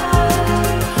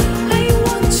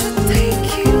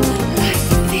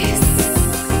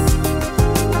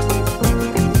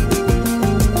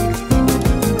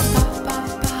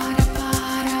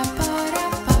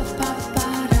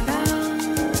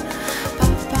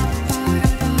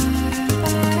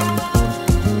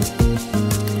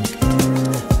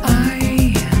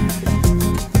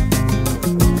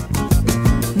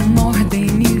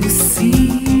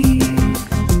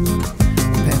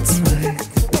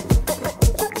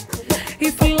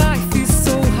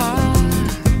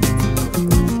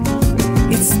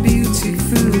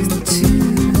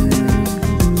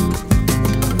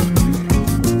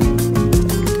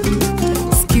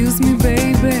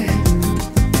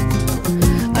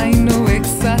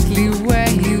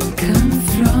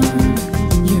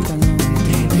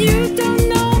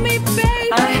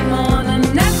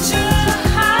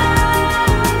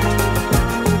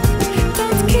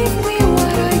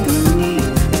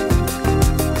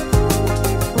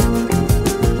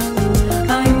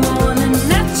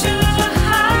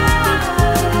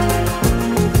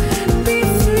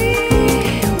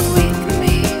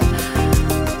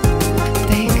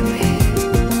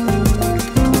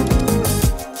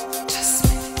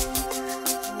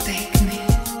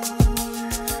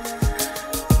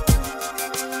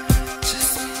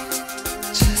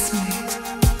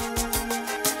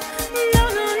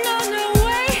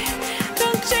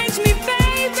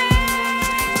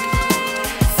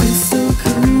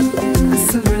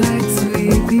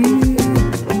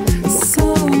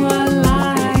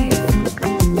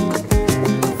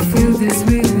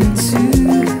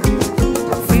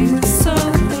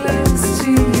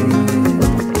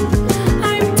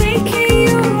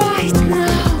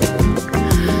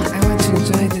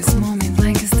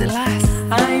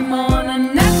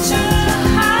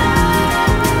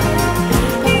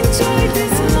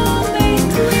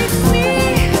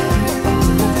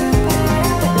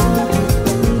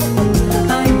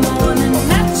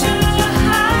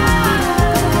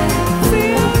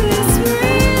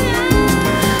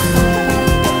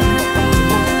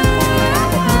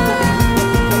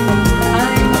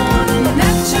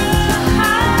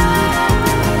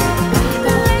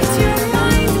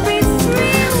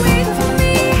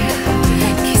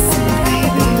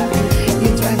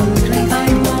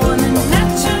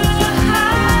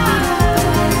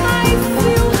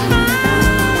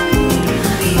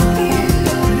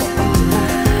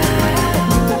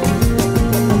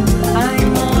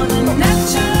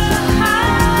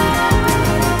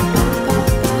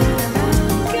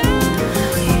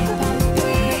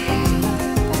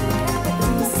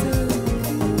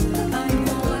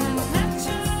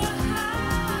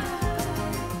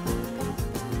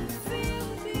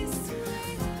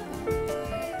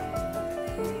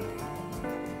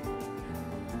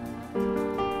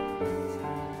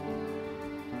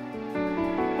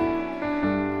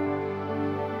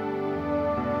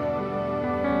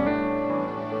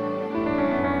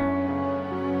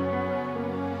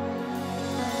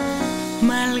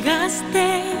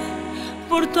 Malgasté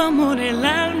por tu amor el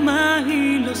alma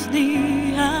y los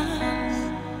días,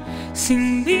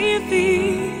 sin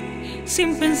vivir,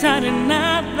 sin pensar en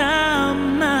nada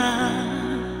más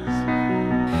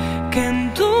que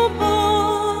en tu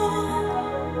voz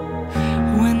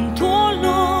o en tu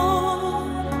olor.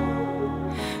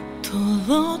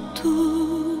 Todo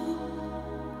tú,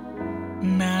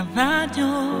 nada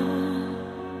yo.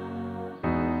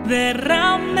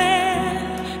 Derramé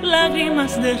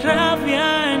lágrimas de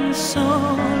rabia en soledad.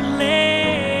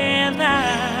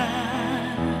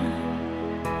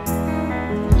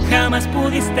 Jamás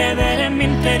pudiste ver en mi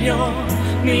interior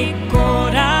mi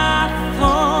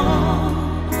corazón.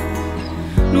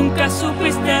 Nunca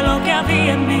supiste lo que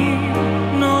había en mí,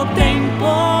 no te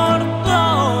importó.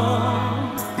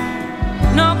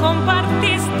 No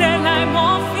compartiste la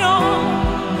emoción,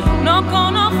 no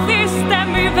conociste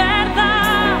mi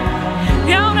verdad.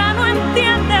 Y ahora no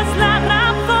entiendes la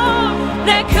razón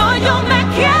de que hoy yo me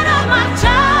quiero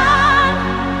marchar.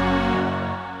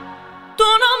 Tú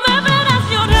no me verás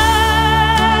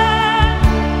llorar,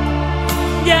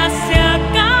 ya se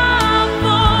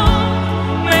acabó.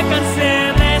 Me cansé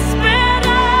de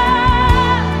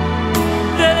esperar,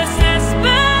 de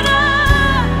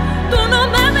desesperar. Tú no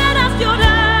me verás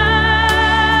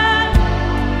llorar.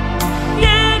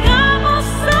 Llegamos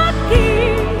aquí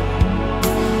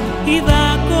y va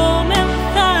a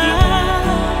comenzar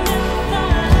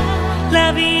la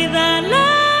vida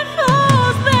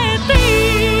lejos de ti.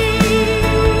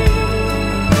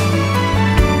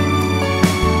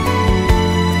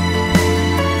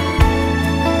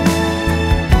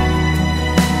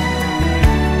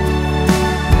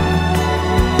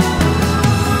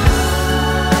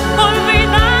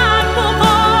 Olvidar tu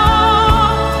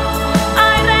voz,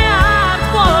 airear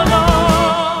tu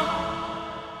olor.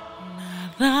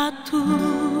 Nada tú,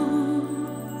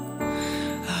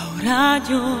 ahora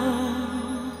yo.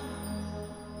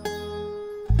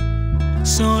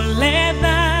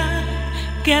 Soledad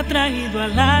que ha traído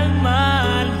al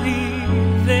alma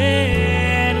libertad.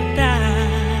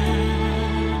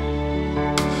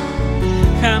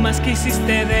 Jamás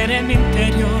quisiste ver en mi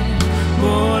interior,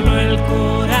 voló el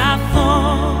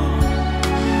corazón.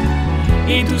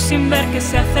 Y tú sin ver que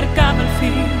se acercaba el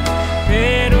fin,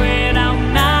 pero era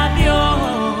un adiós.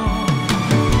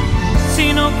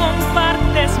 Si no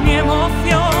compartes mi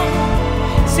emoción,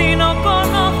 si no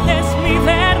conoces mi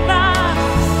verdad,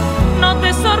 no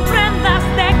te sorprendas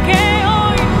de que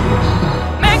hoy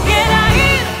me quiera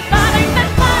ir para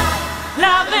intentar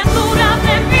la aventura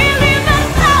de mi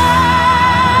libertad.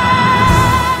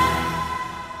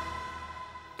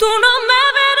 Tú no me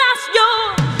verás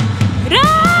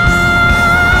llorar,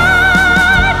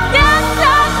 ya se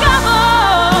acabó.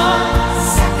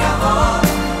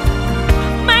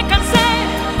 Me cansé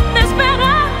de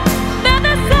esperar, de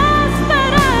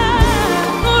desesperar.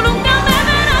 Tú nunca me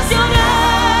verás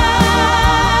llorar,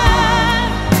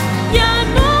 ya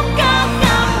nunca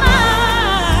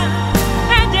jamás.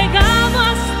 He llegado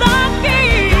hasta aquí,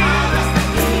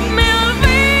 me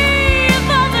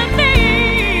olvido de ti,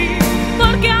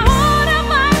 porque ahora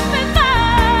va a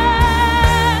empezar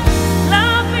la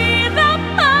vida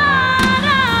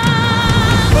para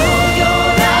ti.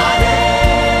 Lloraré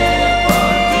por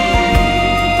ti.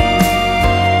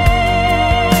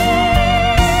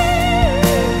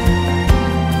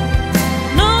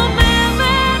 No me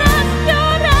verás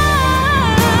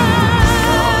llorar.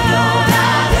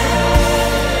 Lloraré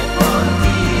por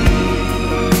ti.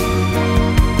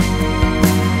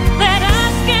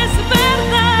 Verás que es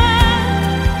verdad.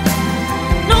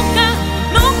 Nunca,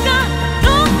 nunca,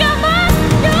 nunca más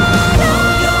lloraré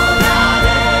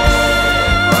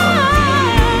por ti.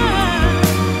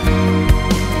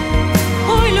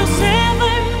 Hoy lo sé, va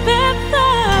a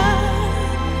empezar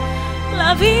la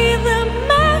vida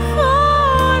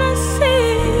mejor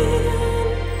sin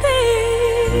ti.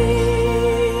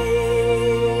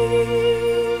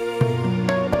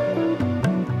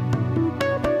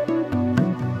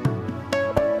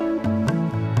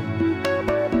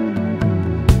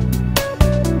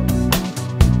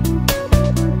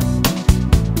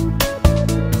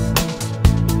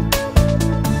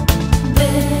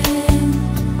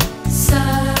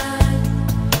 Pensar,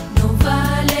 no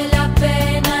vale la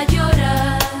pena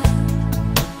llorar.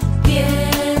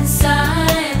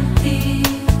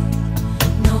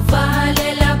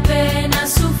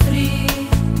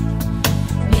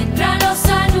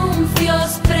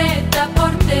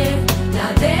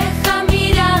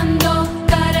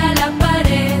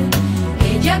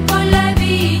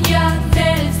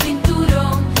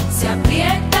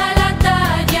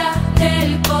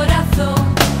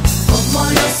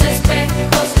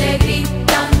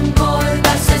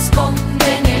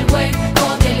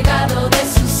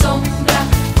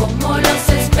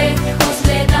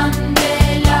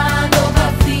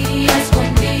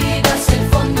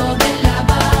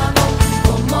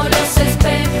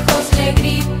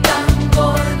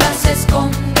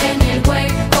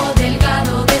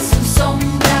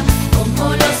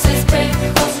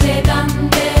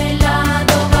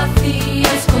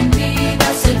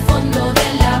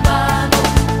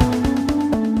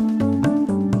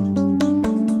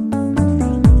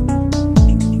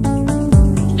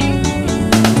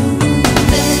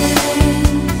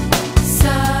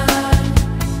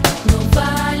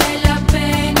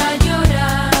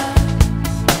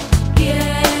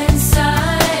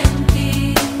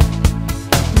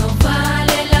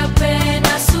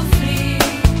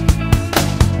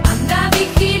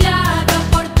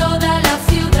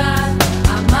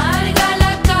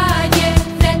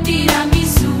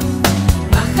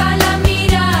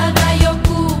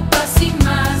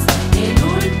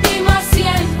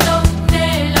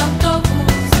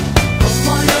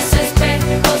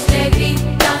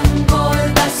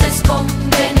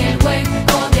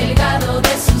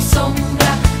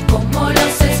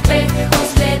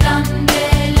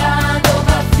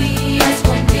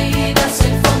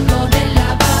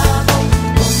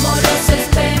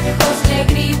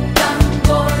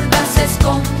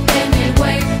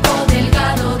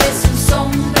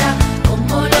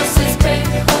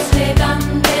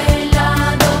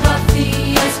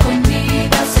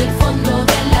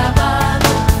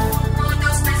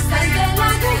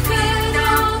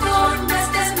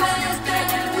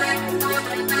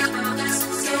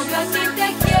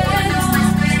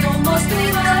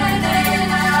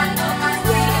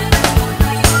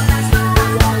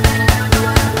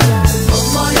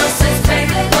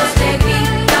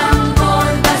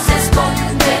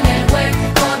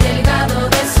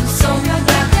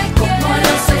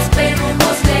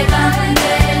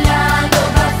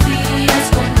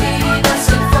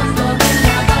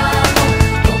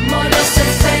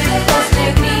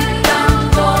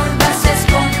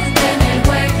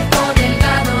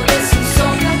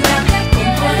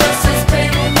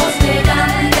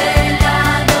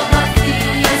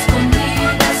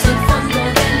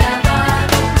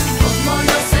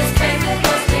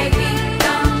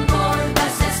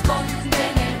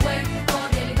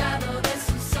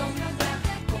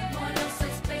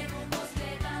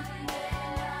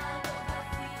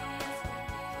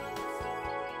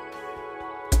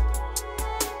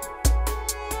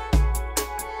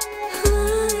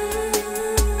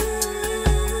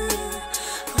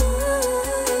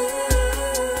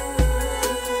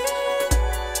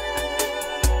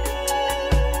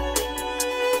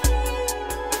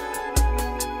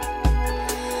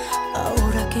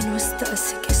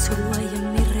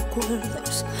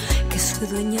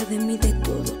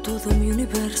 sido mi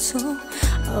universo.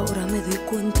 Ahora me doy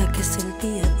cuenta que es el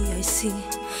día a día y sí,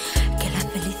 que la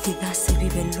felicidad se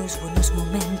vive en los buenos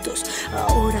momentos.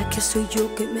 Ahora que soy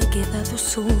yo que me he quedado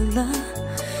sola,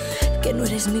 que no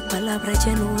eres mi palabra,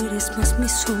 ya no eres más mi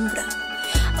sombra.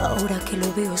 Ahora que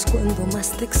lo veo es cuando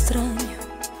más te extraño,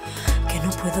 que no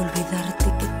puedo olvidarte,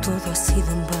 que todo ha sido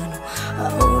en vano.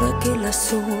 Ahora que la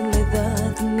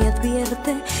soledad me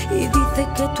advierte y dice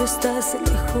que tú estás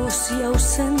lejos y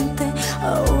ausente.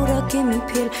 Ahora que mi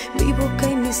piel, mi boca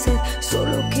y mi sed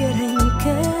solo quieren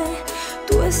que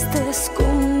tú estés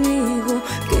conmigo,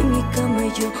 que mi cama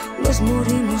y yo nos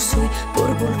morimos hoy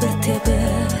por volverte a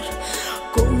ver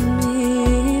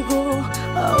conmigo.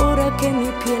 Ahora que mi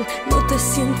piel no te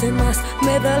siente más,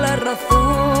 me da la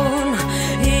razón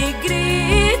y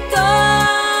grito.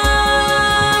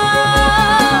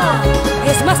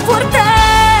 Es más fuerte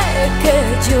que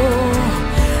yo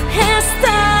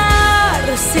estar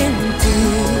sin ti.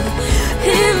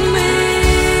 Y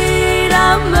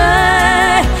mírame,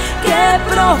 qué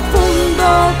profundo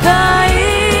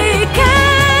caí, que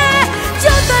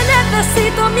yo te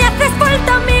necesito, me haces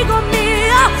falta, amigo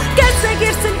mío, que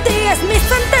seguir sin ti es mi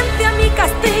sentencia, mi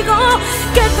castigo,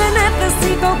 que te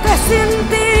necesito, que sin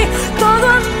ti todo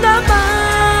anda mal,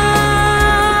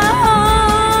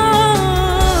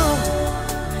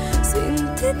 sin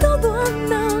ti todo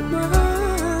anda mal,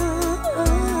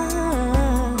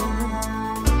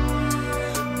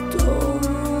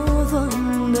 todo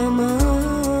anda mal.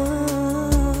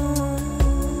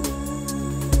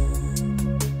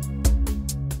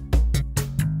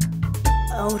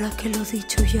 Ahora que lo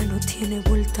dicho ya no tiene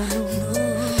vuelta, no,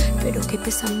 pero que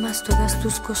pesan más todas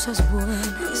tus cosas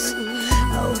buenas.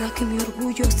 Ahora que mi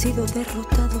orgullo ha sido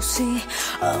derrotado, sí.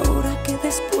 Ahora que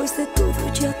después de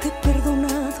todo ya te he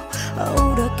perdonado.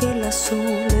 Ahora que la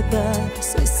soledad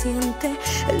se siente,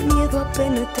 el miedo ha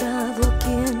penetrado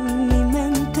aquí en mi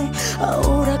mente.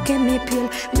 Ahora que mi piel,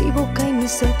 mi boca y mi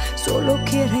sed solo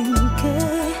quieren que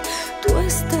tú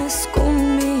estés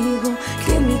conmigo,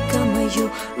 que mi cama y yo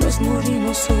nos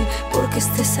morimos hoy porque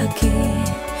estés aquí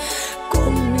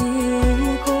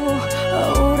conmigo.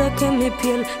 Ahora que mi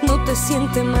piel no te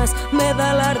siente más, me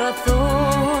da la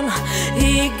razón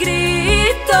y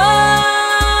grito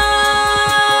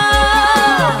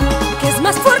que es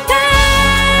más fuerte